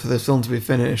 hours for this film to be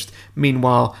finished.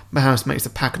 Meanwhile, my housemates are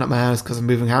packing up my house because I'm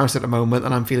moving house at the moment,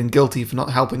 and I'm feeling guilty for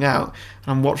not helping out.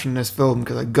 And I'm watching this film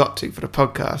because I got to for the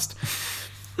podcast.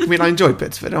 I mean, I enjoyed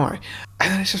bits of it, don't worry.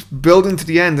 And then it's just building to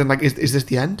the end, and is this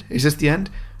the end? Is this the end?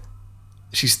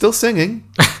 She's still singing.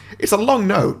 It's a long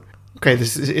note. Okay,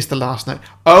 it's the last note.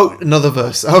 Oh, another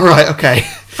verse. All right, okay.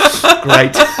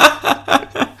 Great.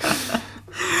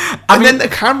 And then the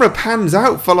camera pans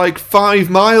out for 5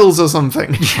 miles or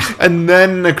something. Yeah. And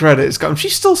then the credits come.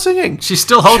 She's still singing. She's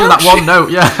still holding that one note,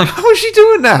 yeah. How is she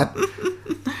doing that?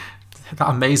 That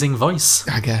amazing voice.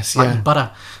 I guess, yeah. Like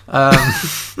butter.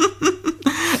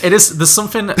 There's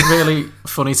something really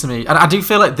funny to me. And I do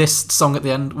feel like this song at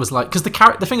the end was because the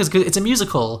thing is, it's a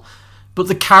musical, but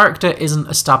the character isn't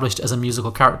established as a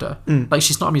musical character.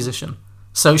 She's not a musician.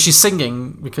 So she's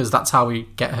singing because that's how we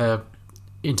get her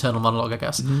internal monologue, I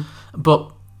guess.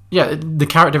 But yeah, the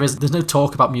character there's no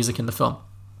talk about music in the film.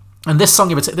 And this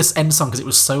song, this end song, because it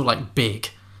was so big,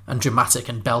 and dramatic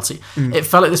and belty. It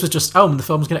felt like this was just, the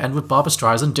film's going to end with Barbra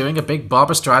Streisand doing a big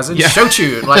Barbra Streisand show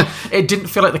tune. Like, it didn't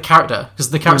feel like the character, because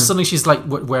the character suddenly she's like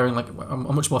wearing like a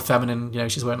much more feminine,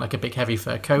 she's wearing like a big heavy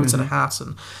fur coat and a hat,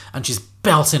 and she's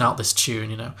belting out this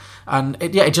tune, and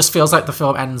it just feels like the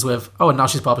film ends with, and now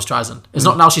she's Barbra Streisand. It's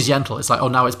not now she's Yentl, it's like,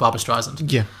 now it's Barbra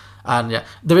Streisand. Yeah. And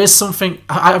there is something,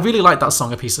 I really like that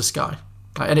song, A Piece of Sky.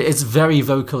 And it's very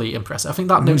vocally impressive. I think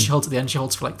that note she holds at the end, she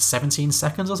holds for like 17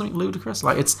 seconds or something ludicrous.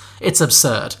 Like, it's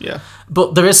absurd. Yeah.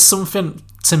 But there is something,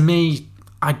 to me,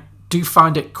 I do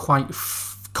find it quite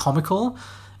comical.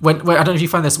 When I don't know if you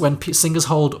find this, when singers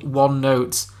hold one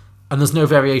note and there's no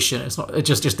variation, it's not, it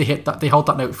just they hold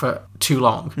that note for too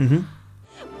long. Mm-hmm.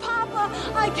 Papa,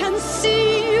 I can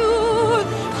see you.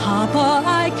 Papa,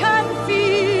 I can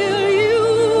feel you.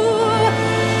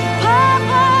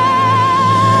 Papa,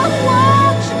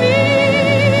 watch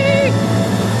me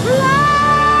fly.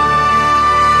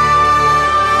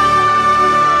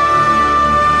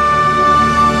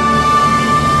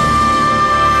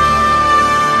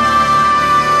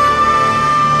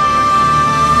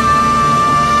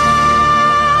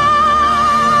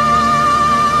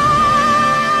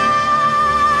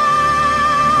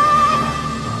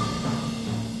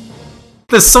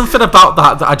 There's something about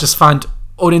that I just find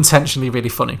unintentionally really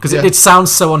funny, because it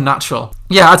sounds so unnatural.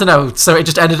 Yeah, I don't know. So it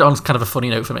just ended on kind of a funny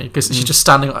note for me, because she's just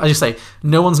standing, as you say,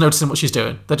 no one's noticing what she's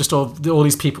doing. They're just all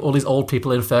these people, all these old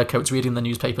people in fur coats reading the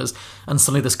newspapers, and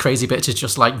suddenly this crazy bitch is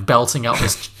just like belting out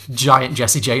this giant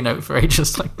Jessie J note for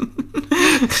ages. Like,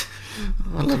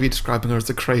 I love you describing her as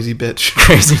a crazy bitch.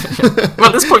 Crazy. Yeah. Well,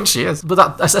 at this point she is.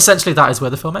 But essentially that is where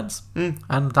the film ends,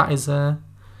 and that is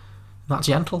that's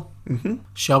Yentl. Mm-hmm.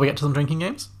 Shall we get to some drinking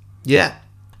games? Yeah.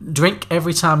 Drink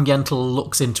every time Yentl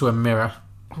looks into a mirror.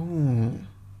 Ooh.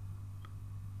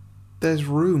 There's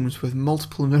rooms with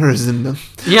multiple mirrors in them.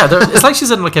 Yeah, it's like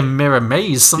she's in like a mirror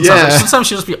maze. Sometimes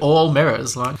she'll just be all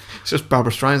mirrors. Like, it's just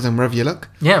Barbra Streisand wherever you look.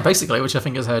 Yeah, basically, which I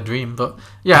think is her dream. But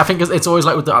yeah, I think it's always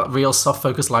like with the real soft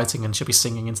focus lighting, and she'll be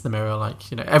singing into the mirror. Like,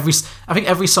 I think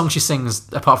every song she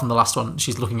sings, apart from the last one,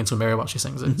 she's looking into a mirror while she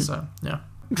sings it. So yeah.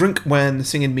 Drink when the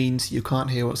singing means you can't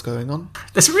hear what's going on.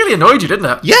 This really annoyed you, didn't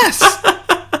it? Yes!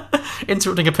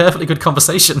 Interrupting a perfectly good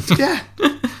conversation. Yeah.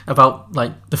 About,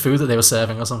 like, the food that they were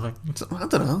serving or something. I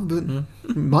don't know, but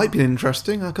it might be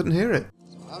interesting. I couldn't hear it.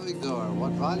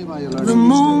 What volume are you learning? The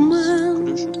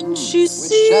moment she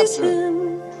sees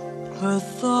him, her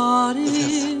thought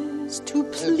is to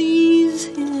please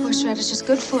him. Horseradish is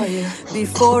good for you.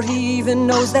 Before he even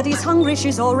knows that he's hungry,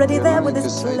 she's already there with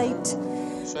his plate.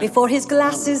 Before his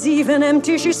glass is even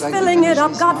empty, she's filling it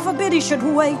up. God forbid he should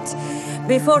wait.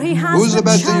 Before he has the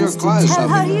chance to tell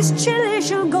her he's chilly,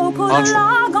 she'll go put a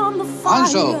log on the fire,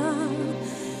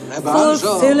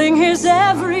 fulfilling his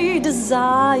every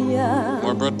desire.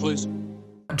 More bread, please.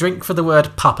 Drink for the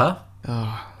word Papa.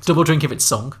 Double drink if it's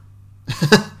sung.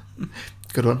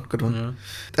 Good one. Yeah.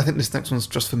 I think this next one's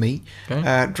just for me.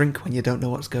 Okay. Drink when you don't know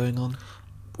what's going on.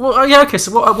 Well, yeah, okay,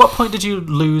 so at what point did you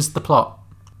lose the plot?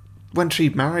 When she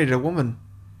married a woman.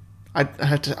 I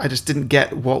just didn't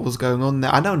get what was going on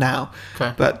there. I know now.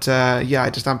 Okay. But I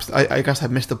guess I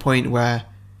missed the point where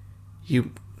it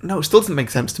still doesn't make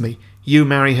sense to me. You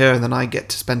marry her and then I get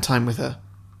to spend time with her.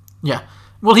 Yeah.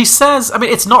 Well, he says,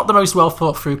 it's not the most well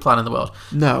thought through plan in the world.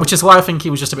 No. Which is why I think he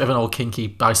was just a bit of an old kinky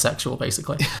bisexual,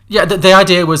 basically. Yeah, the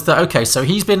idea was that, okay, so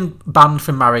he's been banned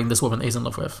from marrying this woman that he's in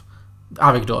love with,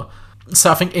 Avigdor.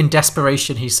 So I think in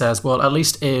desperation he says, well, at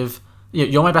least if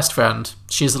you're my best friend,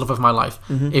 she's the love of my life.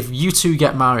 Mm-hmm. If you two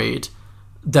get married,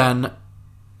 then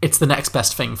it's the next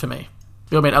best thing for me.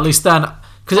 You know what I mean? At least then...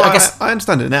 Because I guess... I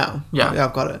understand it now. Yeah.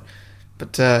 I've got it.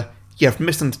 But, from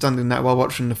misunderstanding that while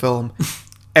watching the film,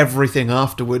 everything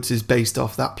afterwards is based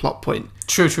off that plot point.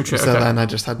 True. So okay. then I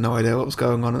just had no idea what was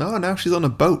going on. And, now she's on a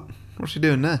boat. What's she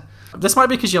doing there? This might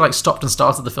be because you, stopped and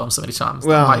started the film so many times.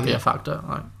 That might be a factor.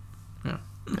 Yeah,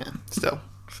 still...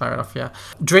 Fair enough, yeah.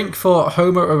 Drink for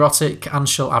homoerotic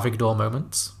Anshel Avigdor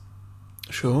moments.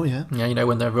 Sure, yeah. Yeah,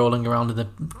 when they're rolling around in the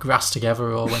grass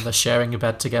together, or when they're sharing a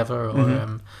bed together,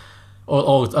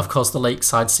 or of course the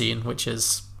lakeside scene, which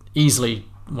is easily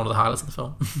one of the highlights of the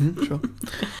film. Mm-hmm, sure.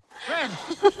 Friend,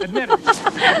 admit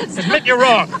it. Admit you're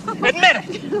wrong. Admit it.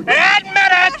 Admit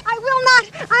it. I will not.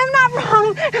 I'm not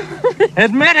wrong.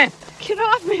 Admit it. Get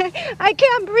off me. I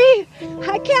can't breathe.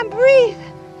 I can't breathe.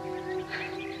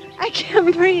 I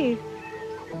can't breathe.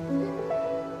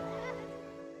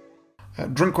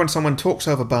 Drink when someone talks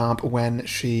over Barb when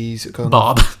she's going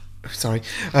Barb? Sorry.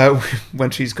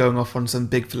 When she's going off on some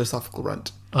big philosophical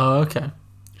rant. Oh, okay.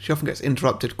 She often gets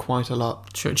interrupted quite a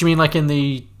lot. True. Do you mean like in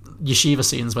the yeshiva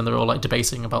scenes when they're all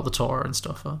debating about the Torah and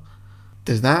stuff? Or?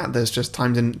 There's that. There's just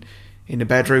times in a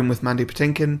bedroom with Mandy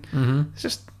Patinkin. Mm-hmm. It's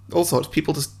just all sorts.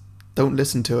 People just don't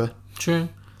listen to her. True.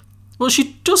 Well,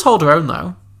 she does hold her own,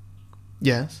 though.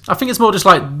 Yes. I think it's more just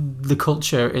like the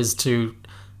culture is to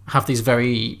have these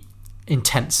very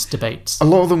intense debates. A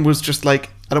lot of them was just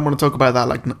like, I don't want to talk about that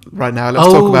like right now. Let's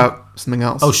talk about something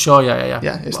else. Oh, sure, yeah.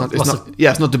 Yeah, it's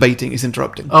not debating, it's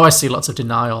interrupting. Oh, I see, lots of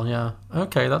denial, yeah.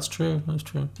 Okay, that's true.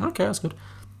 Okay, that's good.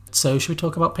 So, should we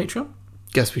talk about Patreon?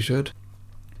 Guess we should.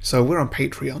 So, we're on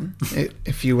Patreon.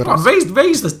 If you would Come on,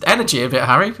 raise the energy a bit,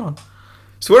 Harry, come on.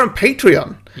 So, we're on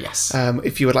Patreon. Yes.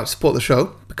 If you would like to support the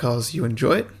show because you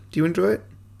enjoy it. Do you enjoy it?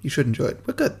 You should enjoy it.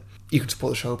 We're good. You can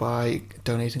support the show by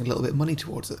donating a little bit of money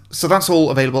towards it. So that's all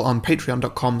available on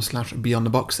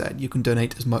patreon.com/beyondtheboxset. You can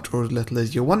donate as much or as little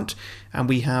as you want. And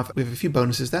we have a few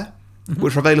bonuses there,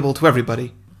 which are available to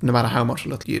everybody, no matter how much or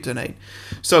little you donate.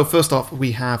 So first off,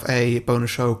 we have a bonus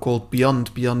show called Beyond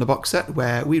the Box Set,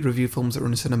 where we review films that are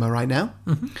in the cinema right now.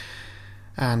 Mm-hmm.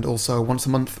 And also, once a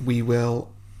month, we will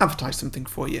advertise something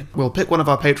for you. We'll pick one of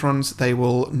our patrons. They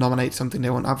will nominate something they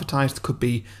want advertised. Could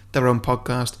be their own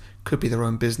podcast, could be their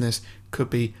own business, could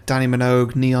be Danny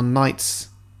Minogue Neon Nights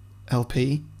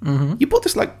LP. Mm-hmm. You bought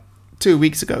this like 2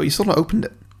 weeks ago. You still not opened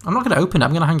it. I'm not going to open it.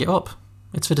 I'm going to hang it up.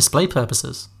 It's for display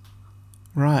purposes.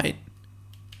 Right.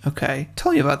 Okay.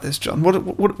 Tell me about this, John.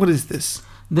 What is this?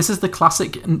 This is the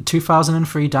classic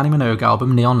 2003 Danny Minogue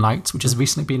album, Neon Nights, which has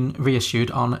recently been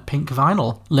reissued on pink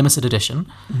vinyl, limited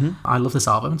edition. Mm-hmm. I love this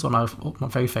album. It's one of my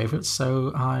very favourites.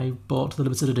 So I bought the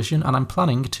limited edition, and I'm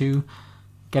planning to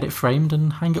get it framed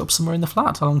and hang it up somewhere in the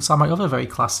flat, alongside my other very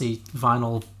classy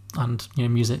vinyl and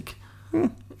music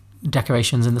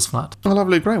decorations in this flat. Oh,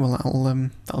 lovely, great. Well,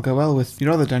 that'll go well with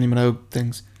your other Danny Minogue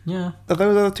things. Yeah. Are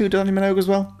those other two Danny Minogue as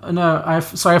well? No, I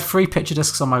have 3 picture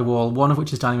discs on my wall, one of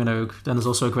which is Danny Minogue, then there's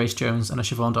also a Grace Jones and a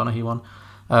Siobhan Donahue one.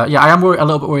 I am a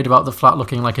little bit worried about the flat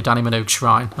looking like a Danny Minogue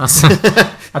shrine. I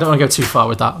don't want to go too far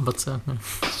with that, but...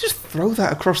 Just throw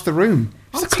that across the room.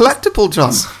 It's a collectible,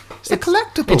 John. It's a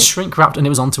collectible. It's shrink-wrapped and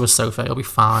it was onto a sofa. It'll be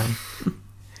fine.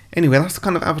 Anyway, that's the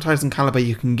kind of advertising calibre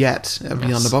you can get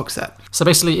beyond the box set. So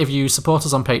basically, if you support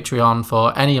us on Patreon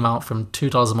for any amount from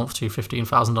 $2 a month to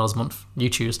 $15,000 a month, you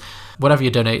choose. Whatever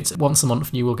you donate, once a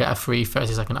month you will get a free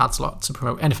 30-second ad slot to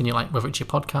promote anything you like, whether it's your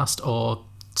podcast or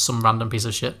some random piece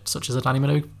of shit, such as a Danny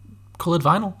Minogue coloured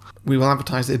vinyl. We will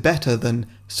advertise it better than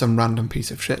some random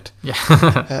piece of shit. Yeah.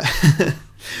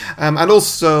 And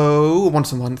also,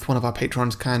 once a month, one of our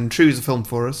patrons can choose a film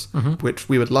for us, which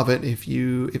we would love it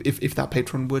if that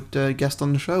patron would guest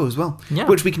on the show as well. Yeah.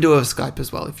 Which we can do over Skype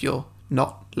as well if you're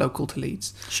not local to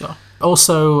Leeds. Sure.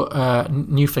 Also,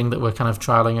 new thing that we're kind of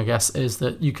trialling, I guess, is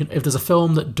that you can, if there's a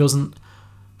film that doesn't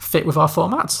fit with our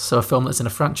formats, so a film that's in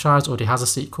a franchise or already has a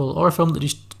sequel, or a film that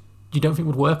you don't think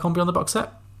would work on Beyond the Box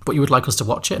Set, but you would like us to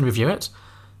watch it and review it,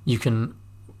 you can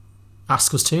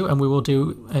ask us to, and we will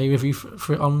do a review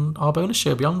for it on our bonus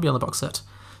show Beyond the Box Set.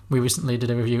 We recently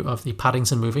did a review of the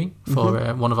Paddington movie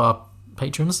for one of our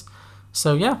patrons.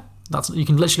 So yeah, you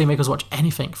can literally make us watch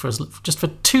anything just for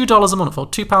 $2 a month or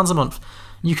 £2 a month.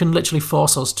 You can literally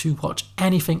force us to watch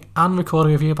anything and record a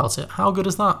review about it. How good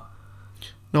is that?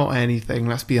 Not anything,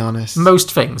 let's be honest.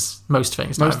 Most things. Most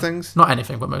things? Not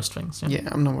anything, but most things. Yeah,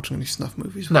 I'm not watching any snuff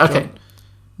movies. No, okay.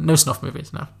 No snuff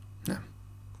movies, no. No.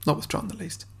 Not with John, at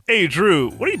least. Hey,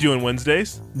 Drew, what are you doing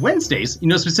Wednesdays? Wednesdays?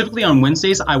 Specifically on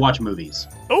Wednesdays, I watch movies.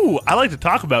 Oh, I like to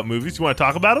talk about movies. You want to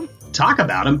talk about them? Talk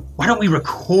about them? Why don't we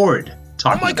record?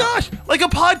 Oh my gosh, like a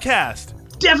podcast.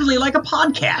 Definitely like a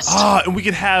podcast. And we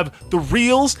could have the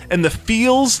reels and the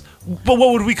feels, but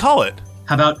what would we call it?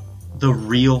 How about the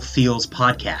Real Feels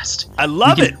Podcast? I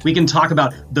love it. We can talk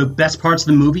about the best parts of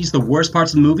the movies, the worst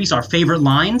parts of the movies, our favorite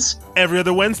lines. Every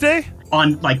other Wednesday?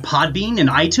 On, like, Podbean and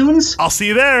iTunes? I'll see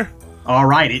you there. All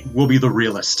right, it will be the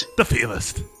realest. The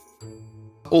feelist.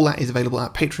 All that is available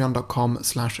at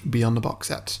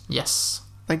patreon.com/beyondtheboxset. Yes.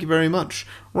 Thank you very much.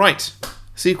 Right,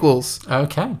 sequels.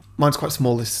 Okay. Mine's quite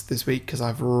small this week because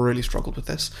I've really struggled with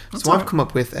this. So I've come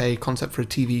up with a concept for a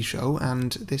TV show,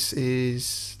 and this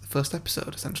is the first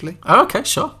episode, essentially. Oh, okay,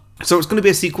 sure. So it's going to be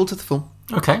a sequel to the film.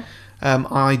 Okay.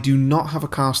 I do not have a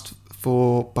cast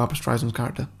for Barbra Streisand's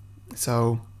character,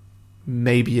 so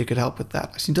maybe you could help with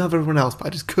that. I seem to have everyone else, but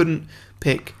I just couldn't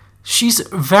pick. She's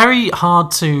very hard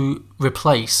to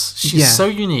replace. She's so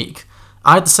unique.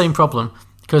 I had the same problem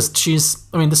because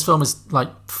this film is like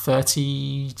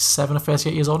 37 or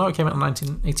 38 years old now. It came out in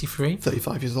 1983.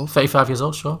 35 years old. 35 years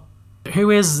old, sure. Who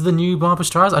is the new Barbra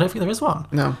Streisand? I don't think there is one.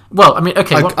 No. Well,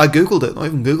 okay. I googled it. Not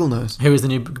even Google knows. Who is the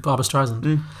new Barbra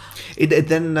Streisand? It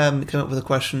then came up with a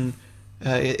question.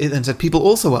 It then said, people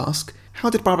also ask,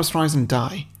 how did Barbra Streisand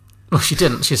die? Well, she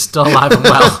didn't. She's still alive and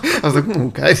well. I was like,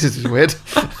 okay, this is weird.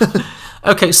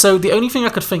 Okay, so the only thing I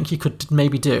could think you could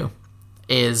maybe do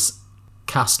is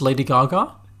cast Lady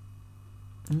Gaga.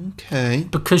 Okay.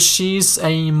 Because she's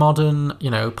a modern,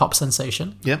 pop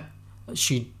sensation. Yep.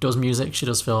 She does music, she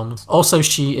does films. Also,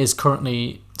 she is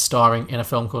currently starring in a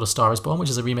film called A Star Is Born, which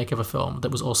is a remake of a film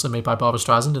that was also made by Barbra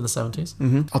Streisand in the 70s.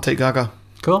 Mm-hmm. I'll take Gaga.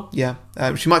 Cool. Yeah.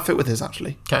 She might fit with this,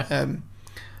 actually. Okay.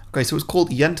 Okay, so it's called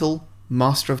Yentl,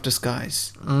 Master of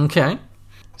Disguise. Okay.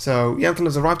 So Yentl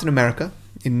has arrived in America,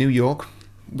 in New York,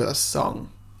 with a song.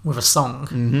 With a song?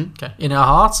 Mm-hmm. Okay. In her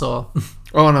heart, or...?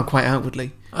 Oh, no, quite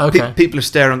outwardly. Okay. People are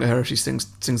staring at her as she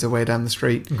sings her way down the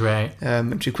street. Great.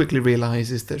 And she quickly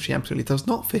realises that she absolutely does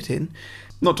not fit in.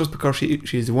 Not just because she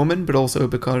is a woman, but also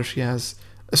because she has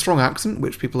a strong accent,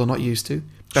 which people are not used to.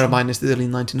 Bear in mind, it's the early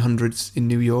 1900s in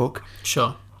New York.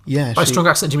 Sure. Yeah. By strong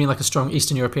accent, do you mean like a strong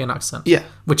Eastern European accent? Yeah.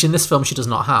 Which in this film she does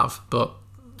not have, but...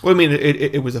 Well, I mean,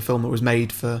 it was a film that was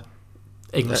made for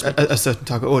English. A certain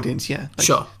target audience, yeah.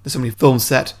 Sure. There's so many films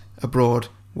set abroad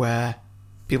where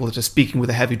people are just speaking with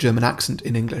a heavy German accent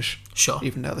in English. Sure.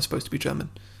 Even though they're supposed to be German.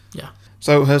 Yeah.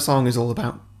 So her song is all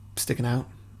about sticking out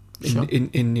Sure.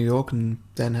 in New York, and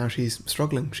then how she's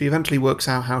struggling. She eventually works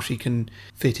out how she can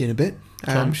fit in a bit.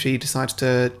 Okay. She decides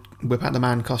to whip out the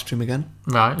man costume again.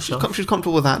 Right, sure. She's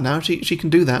comfortable with that now. She can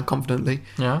do that confidently.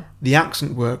 Yeah. The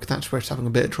accent work, that's where she's having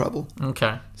a bit of trouble.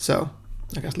 Okay. So,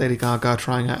 I guess Lady Gaga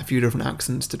trying out a few different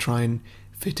accents to try and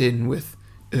fit in with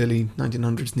early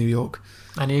 1900s New York.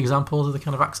 Any examples of the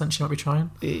kind of accent she might be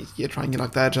trying? You're trying it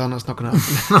like that, John. That's not going to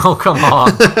happen. Oh, come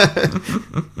on.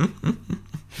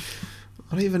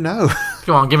 I don't even know.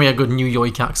 Come on, give me a good New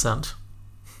York accent.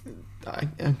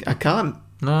 I can't.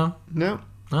 No? No.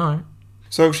 All right.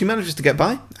 So she manages to get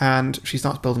by, and she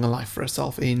starts building a life for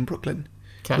herself in Brooklyn.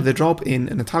 Okay. With a job in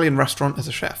an Italian restaurant as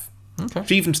a chef. Okay.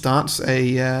 She even starts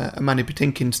a Mandy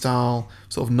Patinkin style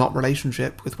sort of not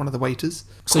relationship with one of the waiters.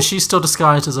 So she's still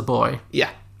disguised as a boy?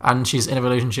 Yeah. And she's in a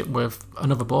relationship with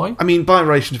another boy? I mean, by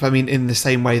relationship, I mean in the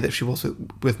same way that she was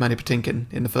with Mandy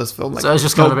Patinkin in the first film. Like, so it's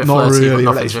just kind of a bit flirty, but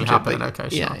nothing's really happening. Like,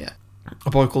 Okay, sure. Yeah. A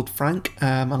boy called Frank,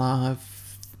 and I've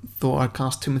thought I'd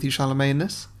cast Timothée Chalamet in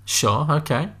this. Sure,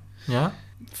 okay. Yeah.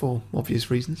 For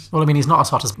obvious reasons. Well, I mean, he's not as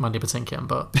hot as Mandy Patinkin,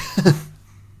 but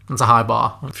it's a high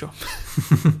bar. I'm sure.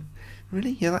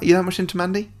 Really? You're that much into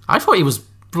Mandy? I thought he was,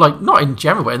 like, not in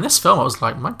general, but in this film I was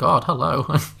like, my God, hello.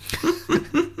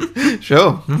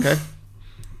 Sure, okay.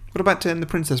 What about The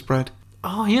Princess Bride?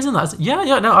 Oh, he is in that.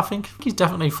 Yeah, no, I think he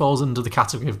definitely falls under the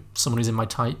category of someone who's in my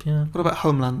type, yeah. What about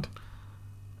Homeland?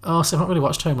 Oh, so I've not really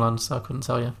watched Homeland, so I couldn't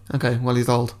tell you. Okay, well, he's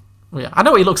old. Well, yeah, I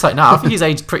know what he looks like now. I think he's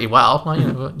aged pretty well.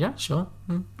 Like, but yeah, sure.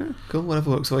 Mm. Yeah, cool,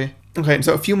 whatever works for you. Okay,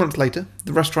 so a few months later,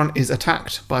 the restaurant is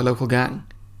attacked by a local gang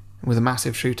with a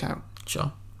massive shootout.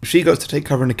 Sure. She goes to take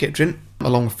cover in the kitchen,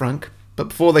 along with Frank, but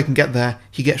before they can get there,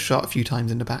 he gets shot a few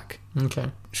times in the back.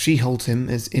 Okay. She holds him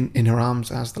in her arms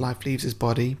as the life leaves his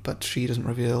body, but she doesn't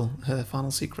reveal her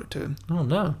final secret to him. Oh,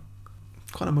 no.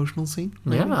 Quite an emotional scene.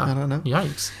 Maybe. Yeah. I don't know.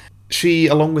 Yikes. She,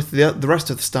 along with the rest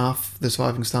of the staff, the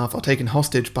surviving staff, are taken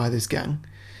hostage by this gang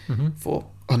for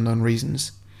unknown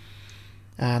reasons.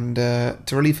 And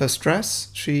to relieve her stress,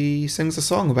 she sings a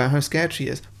song about how scared she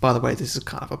is. By the way, this is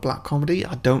kind of a black comedy.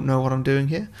 I don't know what I'm doing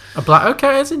here. A black...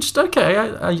 Okay, it's interesting. Okay,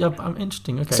 I'm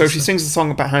interesting. Okay. So she sings a song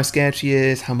about how scared she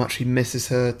is, how much she misses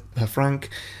her Frank,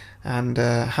 and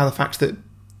how the fact that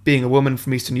being a woman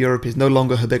from Eastern Europe is no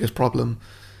longer her biggest problem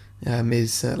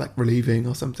is like relieving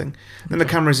or something. And then the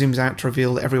camera zooms out to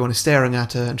reveal that everyone is staring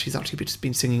at her, and she's actually just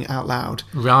been singing out loud.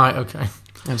 Right, okay.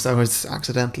 And so has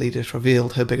accidentally just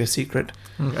revealed her biggest secret.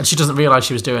 And she doesn't realise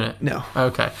she was doing it? No.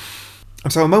 Okay.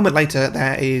 And so a moment later,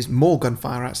 there is more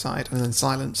gunfire outside, and then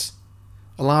silence.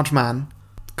 A large man,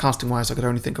 casting-wise I could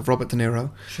only think of Robert De Niro,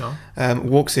 Sure.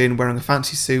 Walks in wearing a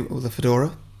fancy suit with a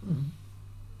fedora.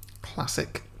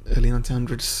 Classic early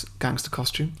 1900s gangster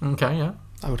costume. Okay, yeah.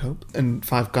 I would hope. And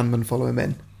 5 gunmen follow him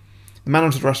in. The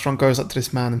manager of the restaurant goes up to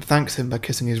this man and thanks him by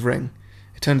kissing his ring.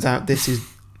 It turns out this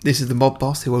is the mob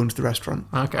boss who owns the restaurant.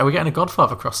 Okay, are we getting a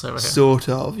Godfather crossover here? Sort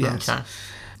of, yes. Okay.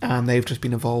 And they've just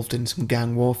been involved in some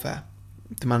gang warfare.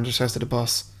 The manager says to the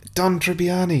boss, Don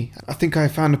Tribbiani, I think I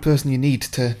found the person you need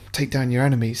to take down your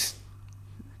enemies.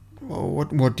 Well,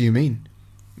 what do you mean?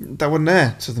 That one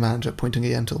there, says the manager, pointing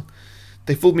at Yentl.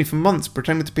 They fooled me for months,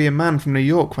 pretending to be a man from New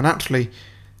York, when actually,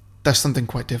 there's something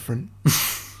quite different.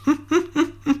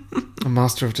 A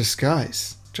master of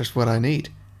disguise, just what I need.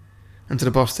 And so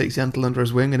the boss takes Yentl under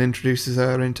his wing and introduces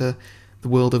her into the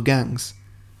world of gangs.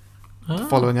 The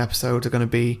following episodes are going to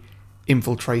be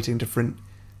infiltrating different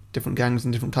gangs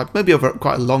and different types, maybe over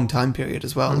quite a long time period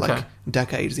as well, like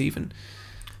decades even.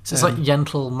 So it's like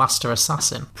Yentl Master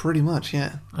Assassin. Pretty much,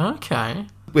 yeah. Okay.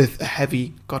 With a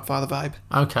heavy Godfather vibe.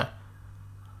 Okay.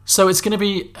 So it's going to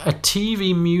be a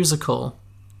TV musical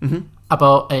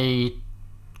about a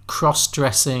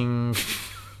cross-dressing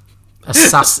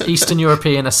Eastern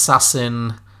European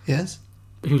assassin. Yes.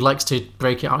 Who likes to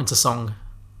break it out into song.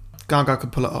 Gaga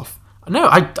could pull it off. No,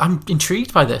 I'm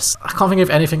intrigued by this. I can't think of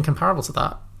anything comparable to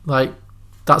that. Like,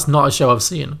 that's not a show I've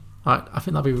seen. I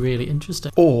think that'd be really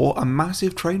interesting. Or a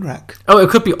massive train wreck. Oh, it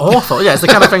could be awful. Yeah, it's the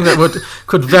kind of thing that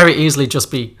could very easily just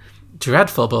be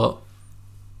dreadful, but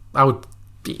I would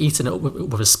be eating it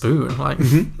with a spoon. Like,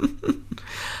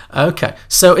 Okay,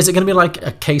 so is it going to be like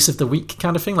a case of the week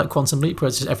kind of thing, like Quantum Leap, where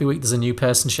it's just every week there's a new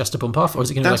person she has to bump off, or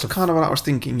is it going to be like That's kind of what I was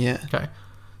thinking, yeah. Okay.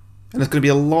 And there's going to be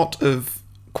a lot of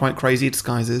quite crazy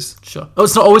disguises. Sure. Oh,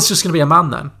 it's not always just going to be a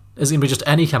man then? Is it going to be just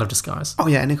any kind of disguise? Oh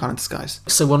yeah, any kind of disguise.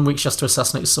 So one week she has to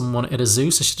assassinate someone at a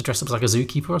zoo, so she has to dress up as like a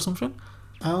zookeeper or something?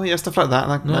 Oh yeah, stuff like that.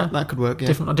 That could work, yeah.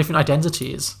 Different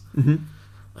identities. Oh,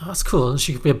 that's cool.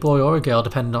 She could be a boy or a girl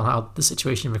depending on how the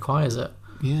situation requires it.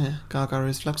 Yeah, Gaga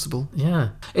is flexible. Yeah.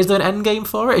 Is there an end game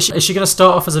for it? Is she going to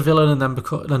start off as a villain and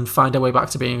then find her way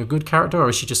back to being a good character, or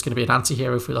is she just going to be an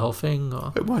anti-hero through the whole thing?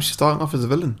 Or? Why is she starting off as a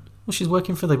villain? Well, she's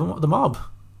working for the mob.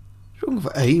 She's working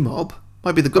for a mob.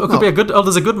 Might be the good mob. Could be a good. Oh,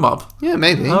 there's a good mob. Yeah,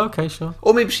 maybe. Oh, okay, sure.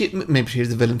 Or maybe she is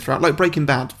the villain throughout, like Breaking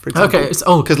Bad, for example. Okay,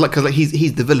 because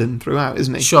he's the villain throughout,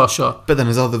 isn't he? Sure. But then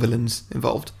there's other villains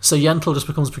involved. So Yentl just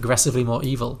becomes progressively more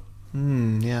evil.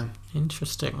 Yeah.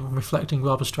 Interesting. Reflecting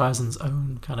Barbra Streisand's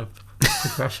own kind of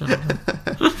progression.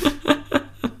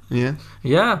 Yeah.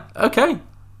 Yeah. Okay.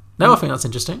 No, I think that's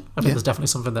interesting. I think there's definitely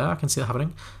something there. I can see that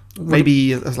happening.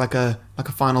 Maybe as like a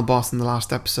final boss in the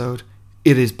last episode,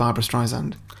 it is Barbra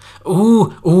Streisand.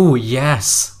 Ooh,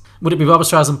 yes. Would it be Barbra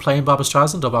Streisand playing Barbra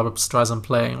Streisand, or Barbra Streisand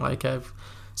playing like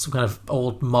some kind of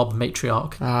old mob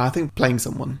matriarch? I think playing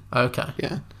someone. Okay.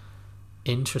 Yeah.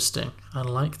 Interesting. I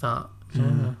like that.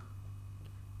 Yeah.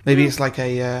 Maybe it's like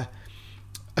a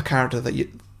character that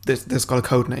that's got a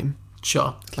code name.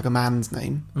 Sure. It's like a man's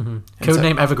name.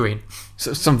 Codename Evergreen.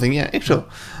 So something, yeah, sure.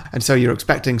 And so you're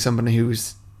expecting somebody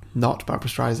who's not Barbra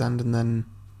Streisand, and then,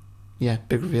 yeah,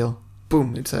 big reveal.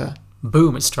 Boom, it's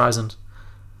Streisand.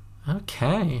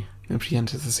 Okay. Maybe she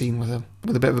enters the scene with a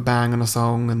bit of a bang and a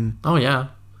song, and... Oh, yeah.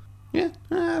 Yeah,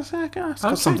 it's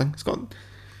got something.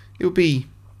 It would be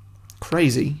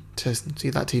crazy to see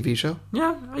that TV show.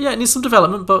 Yeah, it needs some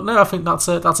development, but no, I think that's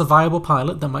a viable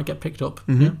pilot that might get picked up.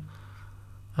 Yeah.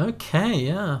 Okay,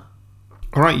 yeah.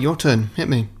 All right, your turn. Hit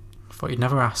me. Thought you'd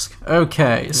never ask.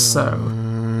 Okay,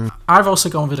 so I've also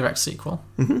gone with a direct sequel.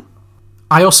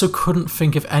 I also couldn't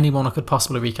think of anyone I could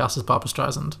possibly recast as Barbra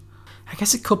Streisand. I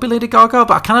guess it could be Lady Gaga,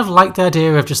 but I kind of like the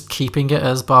idea of just keeping it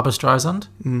as Barbra Streisand,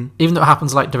 even though it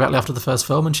happens like directly after the first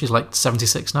film, and she's like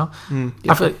 76 now.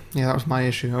 Yeah, that was my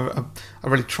issue. I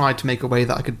really tried to make a way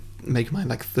that I could make mine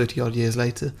like 30 odd years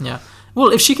later. Yeah.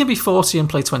 Well, if she can be 40 and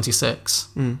play 26,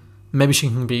 maybe she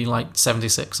can be like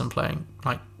 76 and playing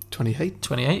like 28,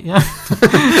 yeah.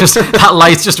 Just that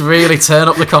light just really turn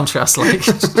up the contrast, like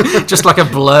just like a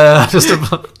blur.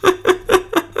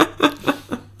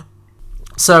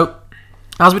 So,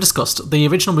 as we discussed, the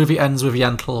original movie ends with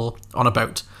Yentl on a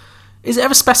boat. Is it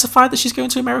ever specified that she's going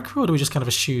to America, or do we just kind of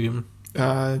assume?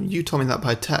 You told me that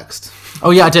by text.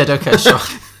 Oh yeah, I did. Okay, sure.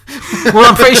 Well,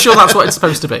 I'm pretty sure that's what it's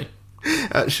supposed to be.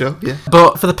 Sure, yeah.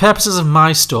 But for the purposes of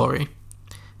my story,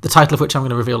 the title of which I'm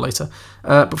going to reveal later,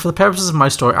 but for the purposes of my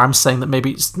story, I'm saying that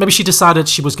maybe she decided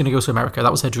she was going to go to America.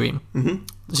 That was her dream.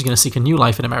 She's going to seek a new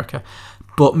life in America.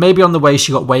 But maybe on the way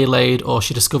she got waylaid, or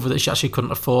she discovered that she actually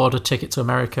couldn't afford a ticket to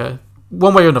America.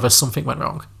 One way or another, something went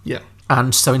wrong. Yeah.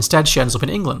 And so instead she ends up in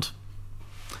England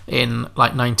in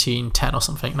like 1910 or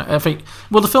something. I think,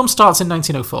 well, the film starts in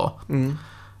 1904.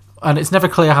 And it's never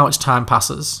clear how much time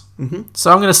passes. So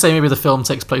I'm going to say maybe the film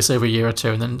takes place over a year or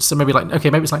two, and then so maybe it's like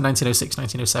 1906,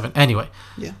 1907. Anyway,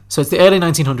 yeah. So it's the early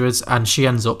 1900s, and she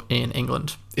ends up in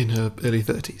England in her early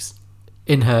 30s.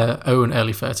 In her own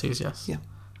early 30s, yes. Yeah,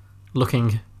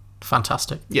 looking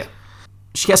fantastic. Yeah,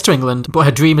 she gets to England, but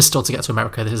her dream is still to get to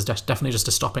America. This is definitely just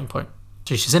a stopping point.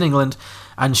 So she's in England,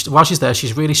 and while she's there,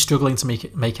 she's really struggling to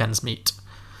make ends meet.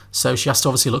 So she has to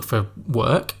obviously look for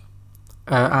work.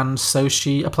 And so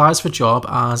she applies for a job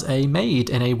as a maid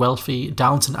in a wealthy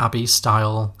Downton Abbey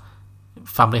style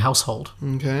family household.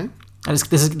 Okay. And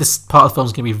this part of the film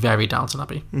is going to be very Downton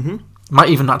Abbey. Might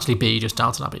even actually be just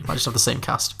Downton Abbey. Might just have the same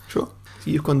cast. Sure. So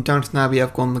you've gone Downton Abbey,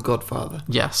 I've gone The Godfather.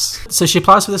 Yes. So she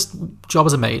applies for this job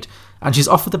as a maid, and she's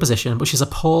offered the position, but she's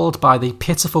appalled by the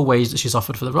pitiful wage that she's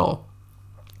offered for the role.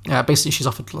 Basically, she's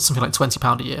offered something like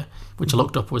 £20 a year, which I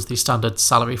looked up was the standard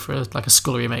salary for like a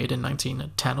scullery maid in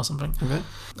 1910 or something. Okay.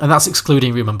 And that's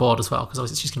excluding room and board as well, because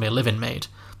obviously she's going to be a live-in maid.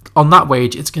 On that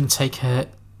wage, it's going to take her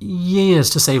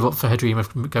years to save up for her dream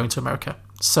of going to America.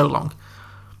 So long.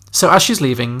 So as she's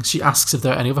leaving, she asks if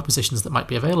there are any other positions that might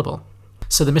be available.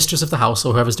 So the mistress of the house,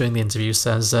 or whoever's doing the interview,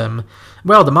 says,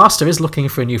 well, the master is looking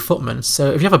for a new footman,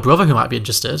 so if you have a brother who might be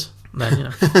interested, then, you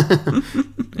know.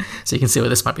 So you can see where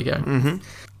this might be going. Mm-hmm.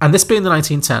 And this being the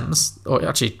 1910s, or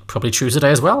actually probably true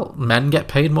today as well, men get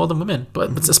paid more than women.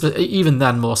 But even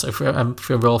then, more so, for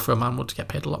a role for a man would get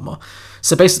paid a lot more.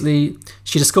 So basically,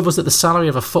 she discovers that the salary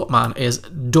of a footman is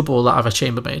double that of a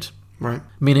chambermaid. Right.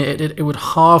 Meaning it would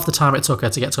halve the time it took her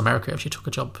to get to America if she took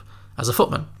a job as a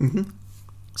footman. Mm-hmm.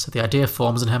 So the idea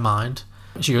forms in her mind.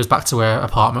 She goes back to her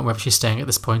apartment, wherever she's staying at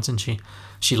this point, and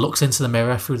she looks into the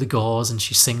mirror through the gauze and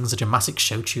she sings a dramatic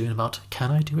show tune about,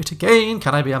 can I do it again?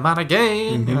 Can I be a man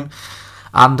again? Mm-hmm. You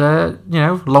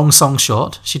know? And, long song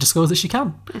short, she discovers that she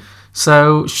can.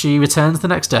 So she returns the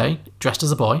next day, dressed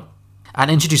as a boy,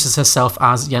 and introduces herself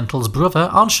as Yentl's brother,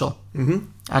 Arnschel. Mm-hmm.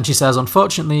 And she says,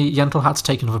 unfortunately, Yentl had to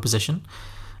take another position,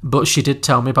 but she did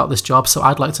tell me about this job, so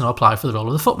I'd like to now apply for the role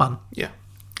of the footman. Yeah.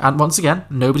 And once again,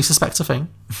 nobody suspects a thing,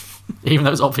 even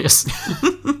though it's obvious.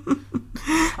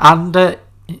 And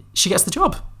she gets the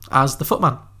job as the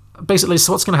footman. Basically,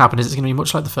 so what's going to happen is it's going to be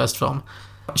much like the first film.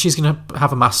 She's going to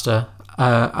have a master,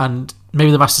 and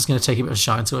maybe the master's going to take a bit of a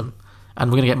shine to him. And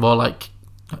we're going to get more like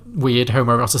weird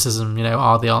homoeroticism,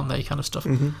 are they, aren't they, kind of stuff.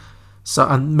 Mm-hmm. So,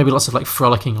 and maybe lots of like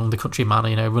frolicking on the country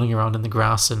manor, running around in the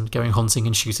grass and going hunting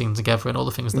and shooting together and all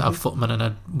the things that a footman and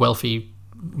a wealthy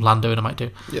landowner might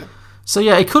do. Yeah. So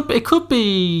yeah, it could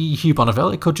be Hugh Bonneville.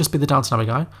 It could just be the Downton Abbey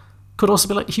guy. Could also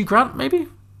be like Hugh Grant, maybe.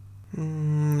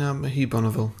 No, Hugh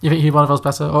Bonneville. You think Hugh Bonneville's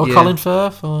better, or Yeah. Colin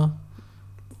Firth, or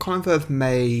Colin Firth,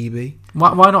 maybe.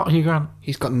 why not Hugh Grant?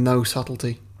 He's got no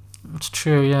subtlety. It's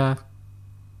true, yeah.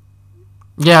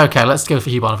 Yeah, okay, let's go for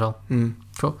Hugh Bonneville.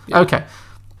 Cool. Yeah. Okay.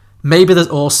 Maybe there's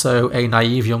also a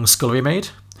naive young scullery maid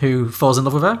who falls in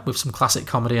love with her with some classic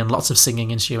comedy and lots of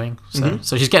singing and ensuing.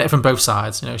 So she's getting it from both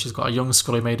sides. She's got a young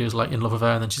scullery maid who's like in love with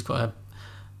her, and then she's got a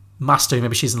master who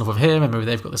maybe she's in love with him, and maybe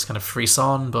they've got this kind of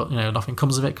frisson, but nothing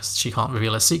comes of it because she can't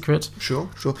reveal her secret. Sure.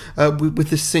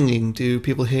 With this singing, do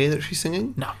people hear that she's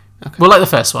singing? No. Okay. Well, like the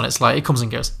first one, it's like it comes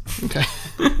and goes. Okay.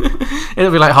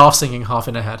 It'll be like half singing, half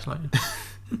in her head. Like.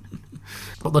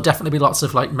 But there'll definitely be lots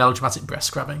of like melodramatic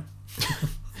breast grabbing.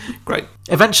 Great.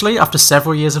 Eventually, after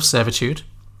several years of servitude,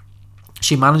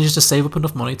 she manages to save up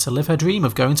enough money to live her dream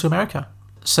of going to America.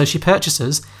 So she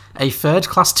purchases a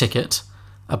third-class ticket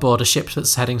aboard a ship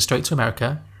that's heading straight to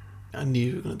America. I knew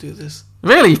you were going to do this.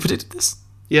 Really? You predicted this?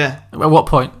 Yeah. At what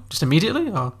point? Just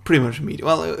immediately? Or? Pretty much immediately.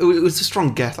 Well, it was a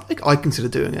strong guess. I consider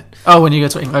doing it. Oh, when you go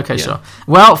to England? Okay, Yeah. sure.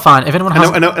 Well, fine. If anyone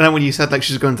has... I know when you said like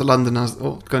she's going to London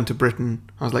or going to Britain,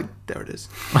 I was like, there it is.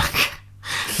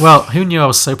 Well, who knew I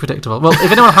was so predictable? Well,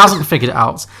 if anyone hasn't figured it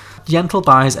out, Yentl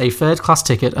buys a third-class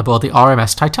ticket aboard the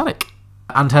RMS Titanic.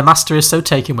 And her master is so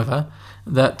taken with her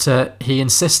that he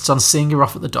insists on seeing her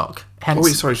off at the dock. Hence... Oh,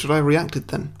 wait, sorry, should I have reacted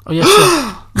then? Oh, yeah,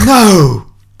 sure. No!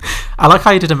 I like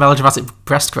how you did a melodramatic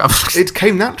breast grab. It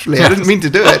came naturally. I didn't mean to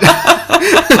do it.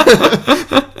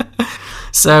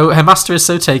 So her master is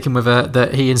so taken with her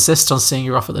that he insists on seeing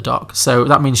her off at the dock. So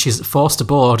that means she's forced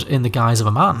aboard in the guise of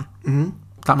a man. Mm-hmm.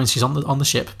 That means she's on the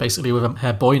ship, basically with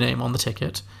her boy name on the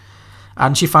ticket.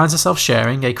 And she finds herself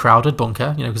sharing a crowded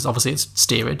bunker, because obviously it's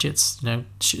steerage. It's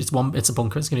it's a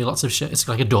bunker. It's gonna be lots of shit. It's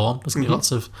like a dorm. There's gonna be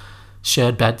lots of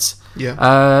shared beds.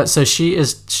 Yeah. So she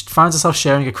finds herself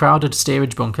sharing a crowded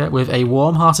steerage bunker with a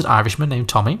warm-hearted Irishman named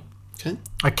Tommy, Okay.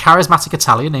 a charismatic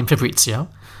Italian named Fabrizio,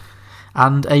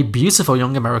 and a beautiful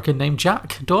young American named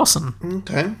Jack Dawson.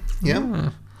 Okay.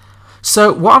 Yeah.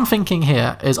 So what I'm thinking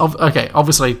here is,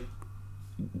 obviously,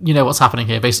 you know what's happening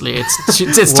here. Basically,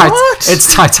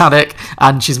 it's Titanic,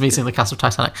 and she's meeting the cast of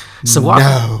Titanic. So what?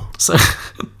 No. So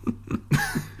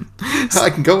I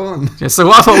can go on. Yeah, so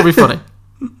what I thought would be funny.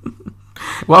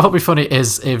 What I thought would be funny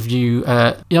is if you,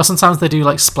 sometimes they do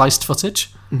like spliced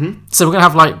footage. Mm-hmm. So we're gonna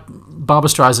have like Barbra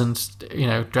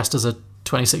Streisand, dressed as a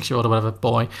 26-year-old or whatever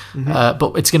boy,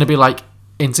 but it's gonna be like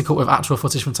intercut with actual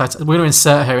footage from Titanic. We're gonna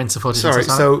insert her into footage. Sorry,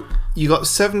 from so you got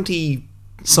 70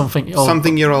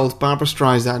 something year old Barbra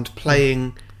Streisand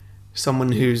playing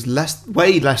someone who's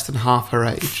way less than half her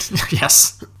age.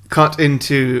 Yes. Cut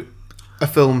into a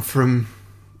film from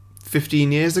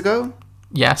 15 years ago?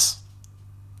 Yes.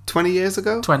 20 years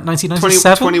ago?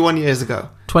 1997? 21 years ago.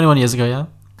 21 years ago, yeah.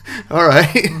 All right.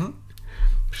 Mm-hmm.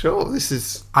 Sure, this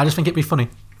is... I just think it'd be funny.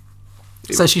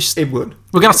 It would.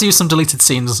 We're going to have to use some deleted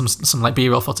scenes and some like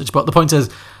B-roll footage, but the point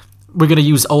is, we're going to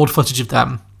use old footage of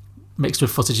them mixed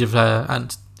with footage of her,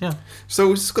 and yeah. So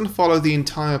we're just going to follow the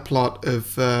entire plot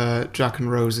of Jack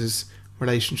and Rose's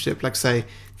relationship. Like, say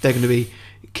they're going to be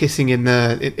kissing in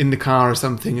the car or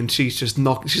something, and she's just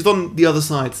she's on the other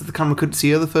side, so the camera couldn't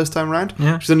see her the first time around.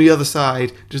 Yeah. She's on the other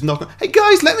side, just knocking. Hey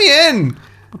guys, let me in!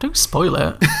 Well, don't spoil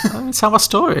it. Tell my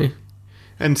story.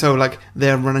 And so, like,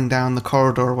 they're running down the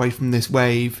corridor away from this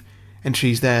wave, and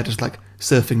she's there just, like,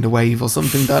 surfing the wave or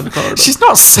something down the corridor. She's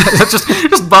not just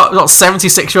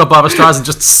 76-year-old Barbra Streisand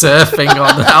just surfing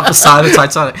on the other side of the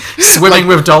Titanic, swimming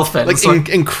with dolphins. Like,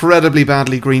 incredibly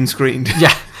badly green screened.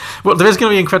 Yeah. Well, there is going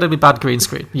to be incredibly bad green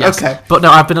screen. Yes. Okay. But no,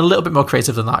 I've been a little bit more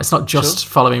creative than that. It's not just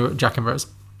following Jack and Rose.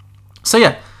 So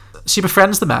yeah, she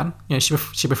befriends the men. You know,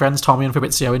 she befriends Tommy and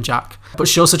Fabrizio and Jack. But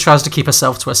she also tries to keep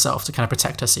herself to herself to kind of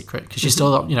protect her secret, because she's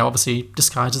still, you know, obviously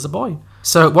disguised as a boy.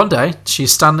 So one day,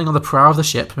 she's standing on the prow of the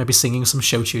ship, maybe singing some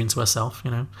show tune to herself,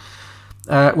 you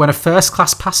know, when a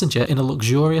first-class passenger in a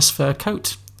luxurious fur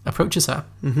coat approaches her.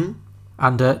 Mm-hmm.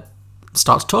 And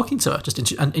starts talking to her.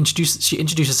 She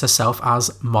introduces herself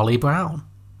as Molly Brown,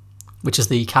 which is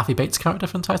the Kathy Bates character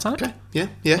from Titanic. Okay. Yeah.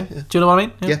 Do you know what I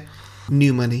mean? Yeah.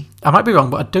 New money. I might be wrong,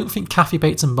 but I don't think Kathy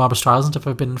Bates and Barbra Streisand have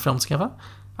ever been in film together,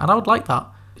 and I would like that.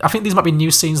 I think these might be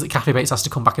new scenes that Kathy Bates has to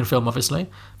come back and film, obviously,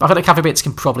 but I feel like Kathy Bates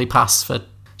can probably pass for...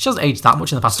 She hasn't aged that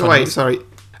much in the past 20 years. Sorry.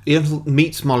 Yentl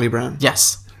meets Molly Brown.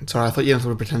 Yes. Sorry, I thought Yentl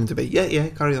were pretending to be. Yeah,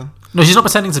 carry on. No, she's not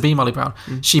pretending to be Molly Brown.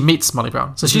 She meets Molly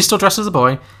Brown. So she's still dressed as a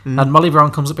boy, and Molly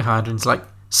Brown comes up behind her and is like,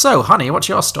 "So, honey, what's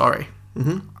your story?"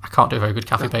 I can't do a very good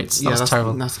Kathy Bates. That's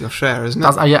terrible. That's your share, isn't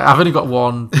it? I've only got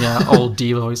one old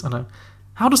diva voice, I know.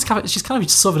 How does Kathy... She's kind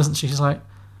of southern, isn't she? She's like,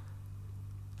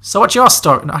 "So what's your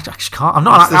story?" No, I actually can't. I'm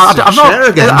not...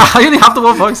 I only have the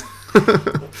one voice.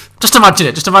 Just imagine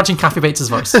it. Just imagine Kathy Bates'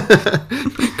 voice.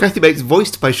 Kathy Bates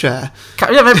voiced by Cher.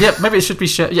 Maybe it should be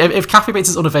Cher. Yeah, if Kathy Bates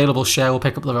is unavailable, Cher will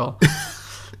pick up the role.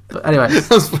 But anyway,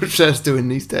 that's what Cher's doing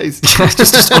these days.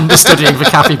 just understudying for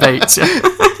Kathy Bates. Yeah.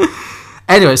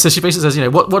 Anyway, so she basically says, you know,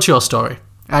 what's your story?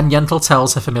 And Yentl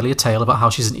tells her familiar tale about how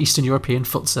she's an Eastern European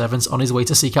foot servant on his way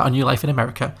to seek out a new life in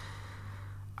America.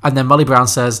 And then Molly Brown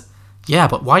says, "Yeah,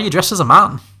 but why are you dressed as a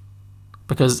man?"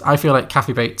 Because I feel like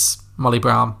Kathy Bates, Molly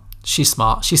Brown, she's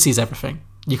smart. She sees everything.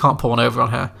 You can't pull one over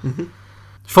on her. Mm-hmm.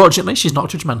 Fortunately, she's not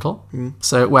judgmental.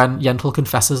 So when Yentl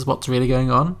confesses what's really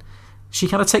going on, she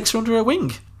kind of takes her under her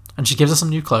wing, and she gives her some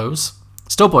new clothes.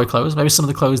 Still boy clothes, maybe some of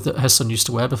the clothes that her son used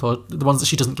to wear before, the ones that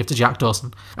she doesn't give to Jack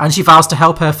Dawson. And she vows to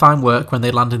help her find work when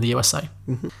they land in the USA.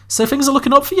 Mm-hmm. So things are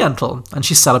looking up for Yentl, and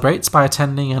she celebrates by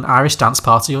attending an Irish dance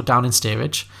party down in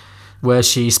Steerage, where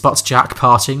she spots Jack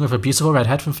partying with a beautiful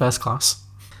redhead from First Class.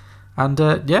 And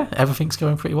everything's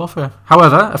going pretty well for her.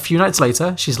 However, a few nights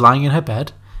later, she's lying in her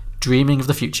bed, dreaming of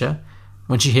the future,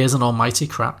 when she hears an almighty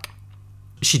crack.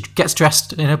 She gets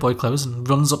dressed in her boy clothes and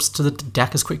runs up to the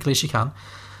deck as quickly as she can,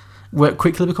 where it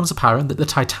quickly becomes apparent that the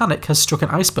Titanic has struck an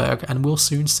iceberg and will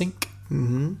soon sink.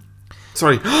 Mm-hmm.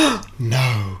 Sorry.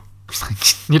 No.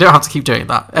 You don't have to keep doing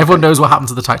that. Everyone knows what happened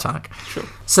to the Titanic. Sure.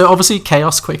 So obviously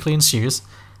chaos quickly ensues,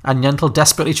 and Yentl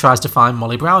desperately tries to find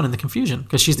Molly Brown in the confusion,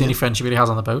 because she's the only friend she really has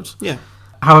on the boat. Yeah.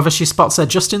 However, she spots her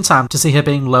just in time to see her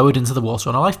being lowered into the water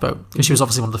on a lifeboat, because she was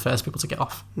obviously one of the first people to get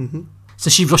off. Mm-hmm. So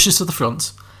she rushes to the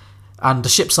front, and the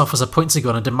ship's officer points a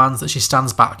gun and demands that she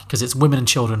stands back, because it's women and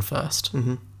children first.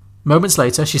 Mm-hmm. Moments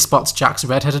later, she spots Jack's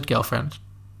red-headed girlfriend,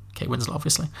 Kate Winslet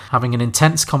obviously, having an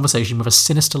intense conversation with a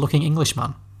sinister-looking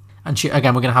Englishman. And we're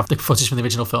going to have the footage from the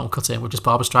original film cut in with just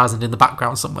Barbra Streisand in the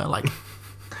background somewhere, like,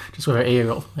 just with her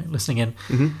ear up, like, listening in.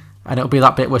 Mm-hmm. And it'll be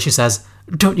that bit where she says,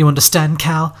 "Don't you understand,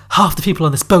 Cal? Half the people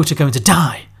on this boat are going to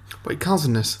die." Wait, Cal's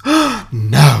in this?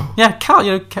 No. Yeah,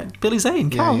 Cal, Billy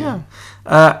Zane, Cal, yeah.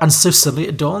 And so suddenly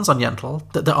it dawns on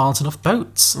Yentl that there aren't enough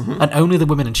boats, and only the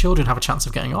women and children have a chance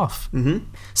of getting off. Mm-hmm.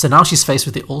 So now she's faced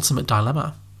with the ultimate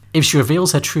dilemma. If she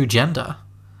reveals her true gender,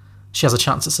 she has a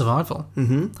chance at survival.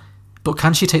 Mm-hmm. But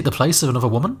can she take the place of another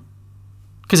woman?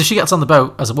 Because if she gets on the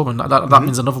boat as a woman, that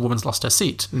means another woman's lost her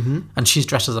seat, and she's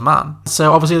dressed as a man.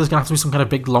 So obviously there's going to have to be some kind of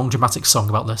big, long, dramatic song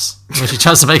about this, where she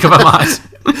tries to make up her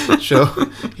mind. Sure,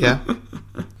 yeah.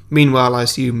 Meanwhile, I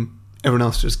assume everyone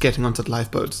else is just getting onto the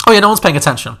lifeboats. Oh yeah, no one's paying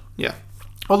attention. Yeah.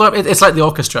 Although it's like the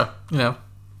orchestra, you know.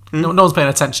 No one's paying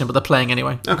attention, but they're playing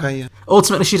anyway. Okay, yeah.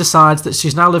 Ultimately, she decides that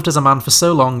she's now lived as a man for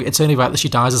so long, it's only right that she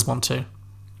dies as one too.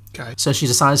 Okay. So she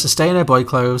decides to stay in her boy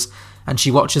clothes, and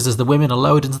she watches as the women are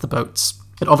lowered into the boats.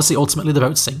 And obviously, ultimately, the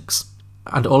boat sinks.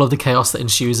 And all of the chaos that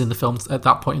ensues in the film at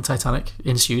that point in Titanic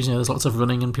ensues. You know, there's lots of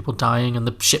running and people dying, and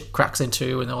the ship cracks in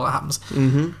two, and all that happens.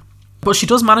 Mm-hmm. But she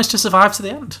does manage to survive to the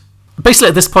end. Basically,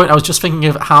 at this point, I was just thinking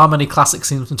of how many classic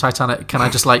scenes from Titanic can I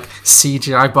just, like,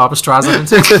 CGI Barbra Streisand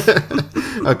into.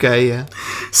 Okay, yeah.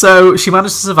 So she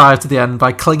managed to survive to the end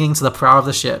by clinging to the prow of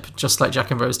the ship, just like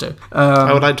Jack and Rose do.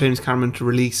 I would like James Cameron to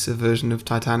release a version of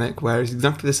Titanic where it's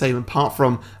exactly the same, apart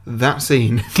from that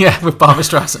scene. Yeah, with Barbara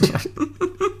Streisand. Yeah,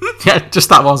 yeah, just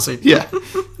that one scene. Yeah.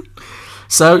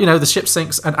 So, the ship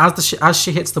sinks, and as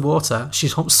she hits the water, she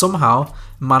somehow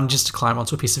manages to climb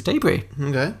onto a piece of debris.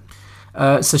 Okay.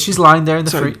 So she's lying there in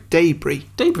the Sorry, debris.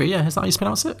 Debris, yeah. Is that how you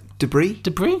pronounce it? Debris?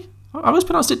 Debris? I always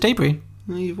pronounced it debris.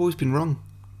 No, you've always been wrong.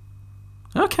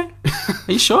 Okay.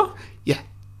 Are you sure? Yeah.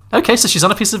 Okay, so she's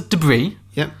on a piece of debris.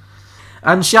 Yep.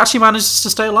 And she actually manages to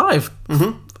stay alive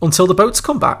until the boats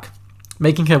come back,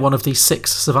 making her one of the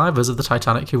 6 survivors of the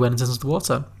Titanic who went into the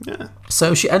water. Yeah.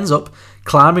 So she ends up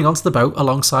climbing onto the boat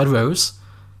alongside Rose,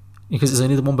 because there's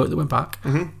only the one boat that went back.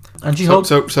 Mm-hmm. And she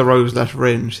so Rose let her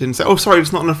in. She didn't say, "Oh, sorry,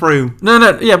 it's not enough room." No,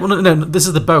 this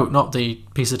is the boat, not the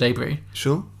piece of debris.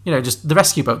 Sure. Just the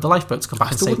rescue boat, the lifeboats come back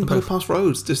and save the boat. Go past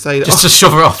Rose to say that. Just to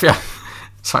shove her off, yeah.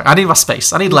 Sorry, I need my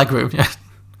space. I need leg room, yeah.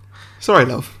 Sorry,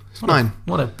 love. It's mine.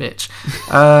 What a bitch.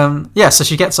 So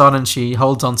she gets on and she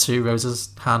holds on to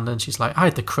Rose's hand and she's like, I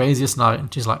had the craziest night.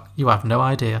 And she's like, you have no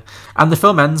idea. And the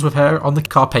film ends with her on the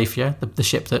Carpathia, the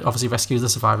ship that obviously rescues the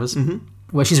survivors,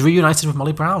 where she's reunited with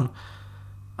Molly Brown.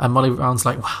 And Molly Brown's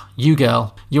like, wow, you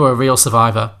girl, you're a real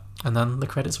survivor. And then the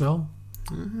credits roll.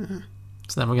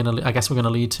 So then we're gonna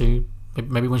lead to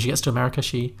maybe when she gets to America,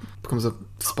 she becomes a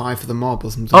spy for the mob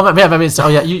or something. Oh yeah, maybe it's,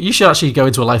 you should actually go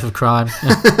into a life of crime.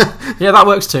 Yeah, that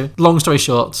works too. Long story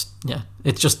short, yeah,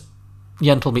 it's just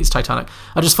Yentl meets Titanic.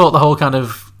 I just thought the whole kind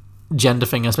of gender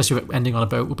thing, especially ending on a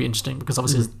boat, would be interesting because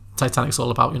obviously Titanic's all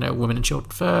about women and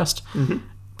children first.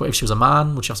 But if she was a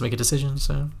man, would she have to make a decision?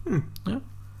 So yeah,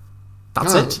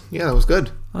 that's it. Yeah, that was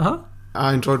good.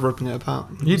 I enjoyed ripping it apart.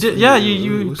 You did, yeah.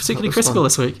 You were particularly critical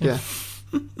this week. Yeah.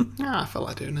 Yeah, I felt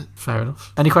like doing it. Fair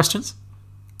enough. Any questions?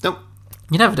 Nope.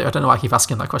 You never do. I don't know why I keep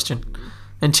asking that question.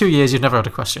 In 2 years, you've never had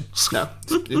a question. No,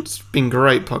 it's been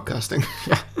great podcasting.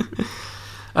 Yeah.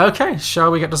 Okay,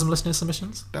 shall we get to some listener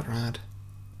submissions? Better add.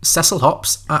 Cecil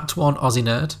Hops, @1 Aussie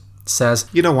Nerd, says...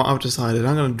 You know what, I've decided.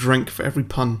 I'm going to drink for every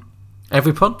pun.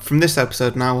 Every pun? From this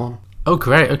episode now on. Oh,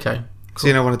 great, okay.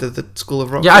 Cool. So when I did the School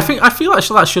of Rock? Yeah, I feel like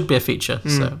that should be a feature,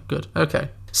 so good.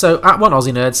 Okay. So, @1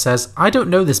 Aussie Nerd says, I don't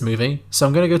know this movie, so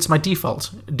I'm going to go to my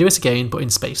default. Do it again, but in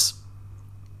space.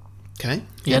 Okay.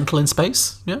 Yentl in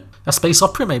space, yeah. A space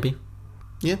opera, maybe.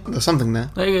 Yeah, there's something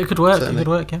there. It could work, certainly. It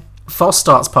could work, yeah. False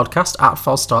Starts Podcast,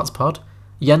 @False Starts Pod.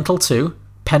 Yentl 2,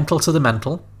 Pentle to the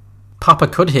Mental. Papa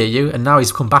could hear you, and now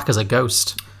he's come back as a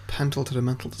ghost. Pentle to the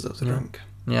Mental deserves a drink.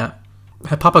 Yeah.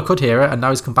 Her papa could hear her, and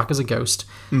now he's come back as a ghost.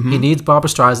 He needs Barbara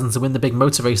Streisand to win the big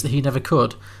motor race that he never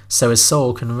could, so his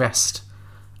soul can rest.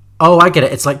 Oh, I get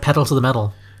it. It's like pedal to the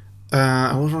metal.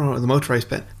 I wasn't wrong with the motor race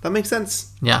bit. That makes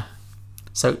sense. Yeah.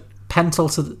 So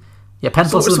Pentle to the... Yeah,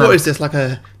 Pentle to the metal. What is this? Like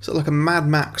a Mad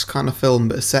Max kind of film,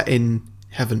 but set in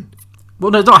heaven? Well,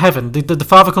 no, not heaven. The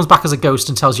father comes back as a ghost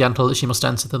and tells Yentl that she must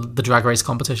enter the drag race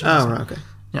competition. Oh, right, okay.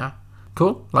 Yeah.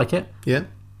 Cool. Like it. Yeah.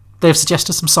 They've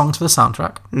suggested some songs for the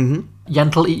soundtrack.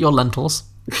 Yentl, Eat Your Lentils.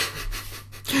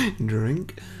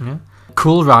 Drink. Yeah.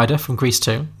 Cool Rider from Grease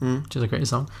 2, which is a great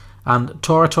song. And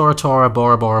Tora Tora Tora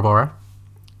Bora Bora Bora.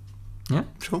 Yeah.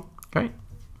 Sure. Great.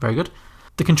 Very good.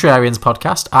 The Contrarians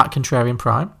podcast, @Contrarian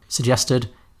Prime, suggested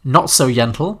Not So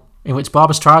Yentl, in which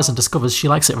Barbara Streisand discovers she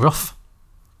likes it rough.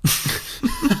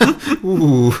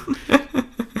 Ooh.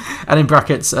 And in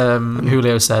brackets,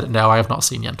 Julio said, no, I have not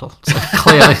seen Yentl. So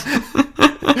clearly...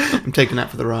 I'm taking that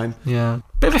for the rhyme. Yeah.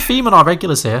 Bit of a theme on our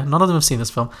regulars here. None of them have seen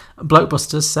this film.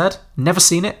 Blokebusters said, never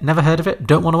seen it, never heard of it,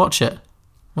 don't want to watch it.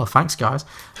 Well, thanks, guys.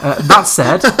 That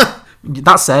said,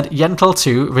 Yentl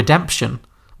 2 Redemption.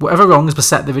 Whatever wrongs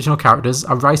beset the original characters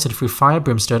are righted through fire,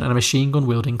 brimstone, and a machine gun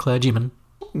wielding clergyman.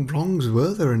 What wrongs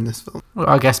were there in this film? Well,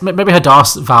 I guess maybe her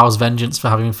DARS vows vengeance for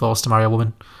having been forced to marry a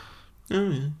woman. Oh,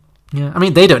 yeah. Yeah, I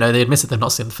mean, they don't know. They admit it, they've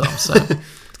not seen the film, so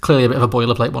clearly a bit of a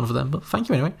boilerplate one for them, but thank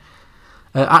you anyway.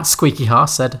 @Squeaky Heart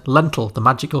said, lentil, the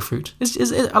magical fruit.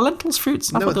 Are lentils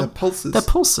fruits? No, they're pulses. They're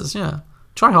pulses, yeah.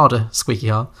 Try harder, Squeaky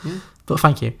Heart. Yeah. But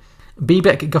thank you.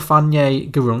 Bibek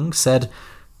Gafanye Gurung said,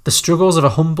 the struggles of a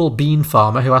humble bean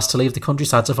farmer who has to leave the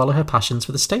countryside to follow her passions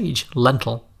for the stage.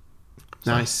 Lentil.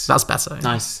 So nice. That's better.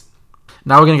 Nice.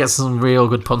 Now we're going to get some real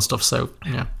good pun stuff, so,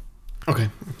 yeah. Okay.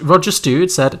 Roger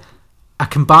Stewart said, a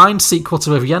combined sequel to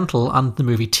both Yentl and the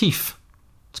movie Teeth.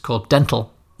 It's called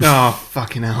Dental. Oh,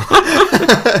 fucking hell.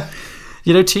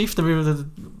 You know Teeth, the movie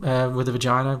with the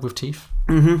vagina with teeth?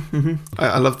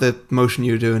 I love the motion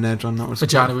you were doing there, John. That was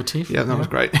vagina great. with teeth? Yeah, that was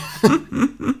great.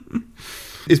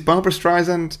 Is Barbara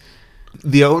Streisand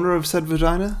the owner of said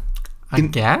vagina? I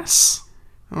guess.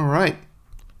 All right.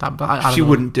 I don't She know.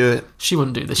 wouldn't do it. She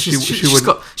wouldn't do this. She She's wouldn't.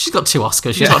 got 2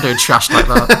 Oscars. She's not doing trash like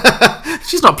that.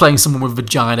 She's not playing someone with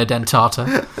vagina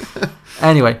dentata.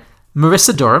 Anyway,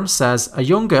 Marissa Durham says a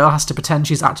young girl has to pretend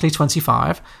she's actually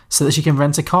 25 so that she can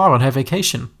rent a car on her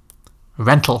vacation.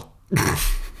 Rental.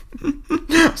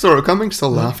 Saw it coming,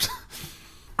 still laughed.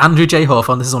 Andrew J.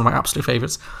 Hawthorne, this is one of my absolute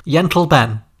favourites. Yentl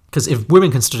Ben. Because if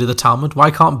women can study the Talmud,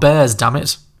 why can't bears, damn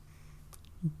it?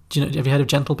 Have you heard of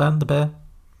Gentle Ben, the bear?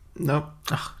 No.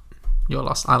 Ugh, you're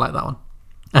lost. I like that one.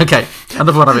 Okay,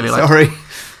 another one I really like. Sorry.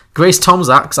 Grace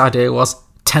Tomzak's idea was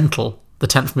Tentle, the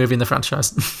 10th movie in the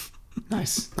franchise.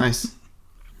 Nice. I'll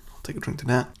take a drink to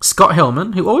that. Scott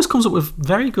Hillman, who always comes up with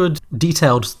very good,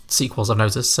 detailed sequels, I've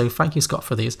noticed, so thank you, Scott,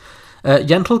 for these.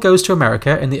 Yentl goes to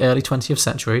America in the early 20th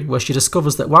century, where she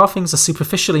discovers that while things are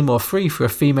superficially more free for a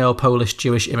female Polish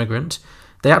Jewish immigrant,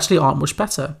 they actually aren't much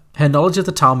better. Her knowledge of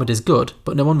the Talmud is good,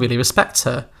 but no one really respects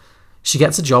her. She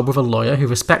gets a job with a lawyer who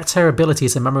respects her ability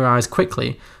to memorise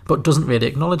quickly, but doesn't really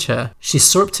acknowledge her. She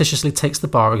surreptitiously takes the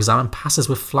bar exam and passes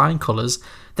with flying colours,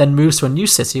 then moves to a new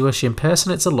city where she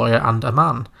impersonates a lawyer and a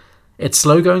man. It's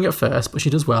slow going at first, but she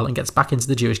does well and gets back into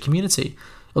the Jewish community.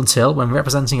 Until, when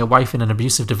representing a wife in an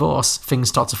abusive divorce, things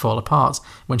start to fall apart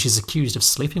when she's accused of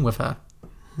sleeping with her.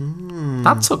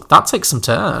 That takes some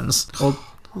turns. Well,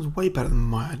 that was way better than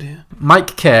my idea.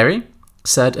 Mike Carey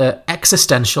said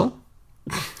existential.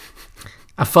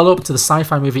 A follow-up to the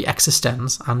sci-fi movie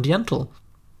Existenz and Yentl.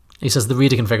 He says the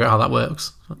reader can figure out how that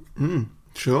works.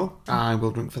 Sure. I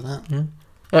will drink for that.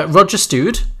 Yeah. Roger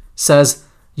Stood says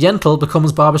Yentl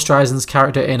becomes Barbra Streisand's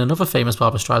character in another famous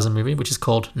Barbra Streisand movie, which is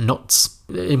called Nuts,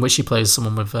 in which she plays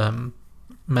someone with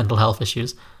mental health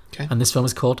issues. Okay. And this film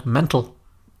is called Mental.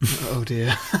 Oh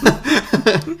dear.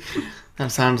 That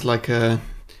sounds like a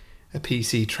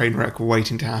PC train wreck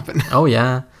waiting to happen. Oh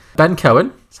yeah. Ben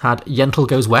Cohen had Yentl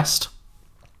Goes West.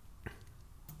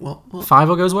 What? 5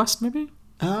 Goes West, maybe?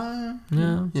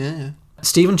 Yeah.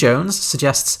 Stephen Jones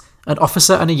suggests an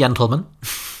officer and a gentleman.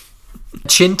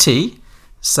 Chin T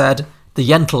said the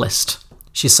Yentlist.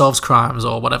 She solves crimes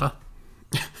or whatever.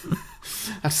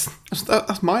 That's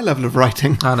my level of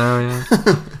writing. I know,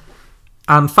 yeah.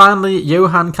 And finally,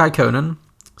 Johan Kaikkonen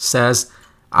says,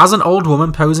 as an old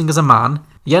woman posing as a man,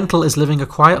 Yentl is living a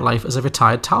quiet life as a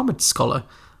retired Talmud scholar.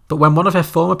 But when one of her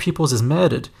former pupils is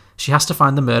murdered, she has to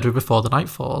find the murderer before the night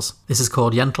falls. This is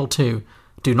called Yentl 2.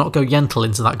 Do not go Yentl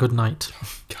into that good night.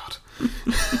 God.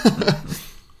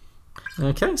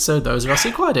 Okay, so those are our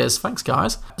sequel ideas. Thanks,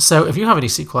 guys. So if you have any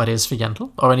sequel ideas for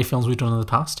Yentl or any films we've done in the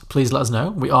past, please let us know.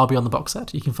 We are Beyond the Box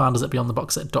Set. You can find us at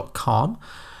beyondtheboxset.com.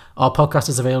 Our podcast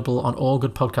is available on all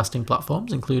good podcasting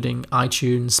platforms, including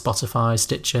iTunes, Spotify,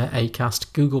 Stitcher,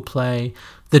 Acast, Google Play,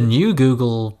 the new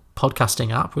Google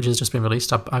podcasting app, which has just been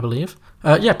released, I believe.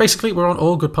 Basically, we're on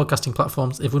all good podcasting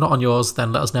platforms. If we're not on yours,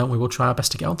 then let us know and we will try our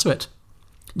best to get onto it.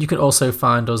 You can also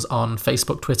find us on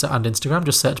Facebook, Twitter, and Instagram.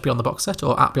 Just search Beyond the Box Set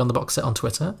or at Beyond the Box Set on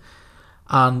Twitter.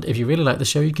 And if you really like the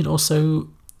show, you can also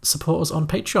support us on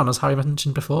Patreon. As Harry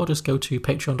mentioned before, just go to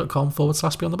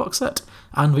patreon.com/Beyond the Box Set.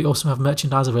 And we also have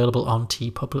merchandise available on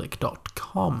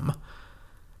tpublic.com.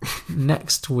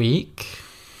 Next week,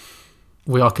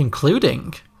 we are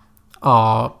concluding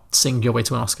our Sing Your Way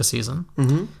to an Oscar season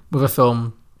with a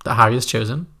film that Harry has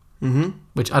chosen.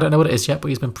 Which I don't know what it is yet, but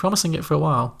he's been promising it for a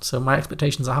while, so my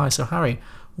expectations are high. So Harry,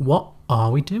 what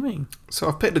are we doing? So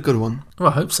I've picked a good one. Well,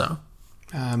 I hope so.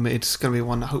 It's going to be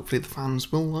one that hopefully the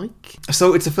fans will like.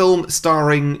 So it's a film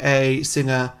starring a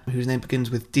singer whose name begins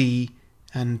with D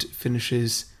and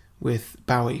finishes with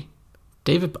Bowie.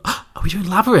 David, are we doing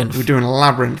Labyrinth? We're doing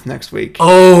Labyrinth next week.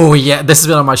 Oh yeah, this has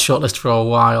been on my shortlist for a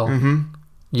while.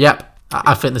 Yep.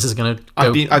 I think this is going to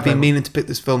go... I've been meaning to pick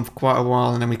this film for quite a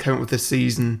while, and then we came up with this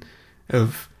season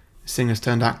of singers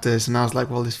turned actors, and I was like,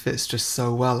 well, this fits just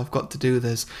so well. I've got to do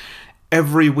this.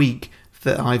 Every week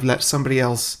that I've let somebody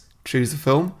else choose the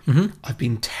film, I've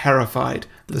been terrified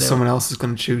that someone else is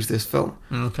going to choose this film.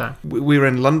 Okay. We were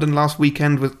in London last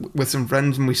weekend with some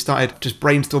friends, and we started just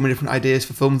brainstorming different ideas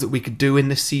for films that we could do in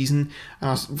this season, and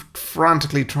I was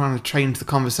frantically trying to change the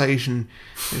conversation.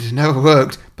 It never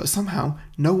worked, but somehow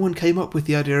no one came up with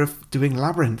the idea of doing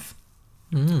Labyrinth.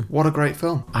 What a great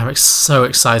film. I'm so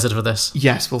excited for this.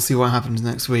 Yes, we'll see what happens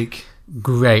next week.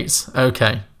 Great.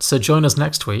 Okay, so join us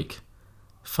next week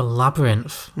for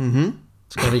Labyrinth.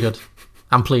 It's going to be good.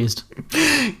 I'm pleased.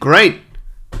 Great.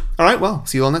 All right, well,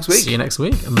 see you all next week. See you next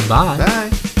week. Bye.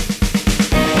 Bye.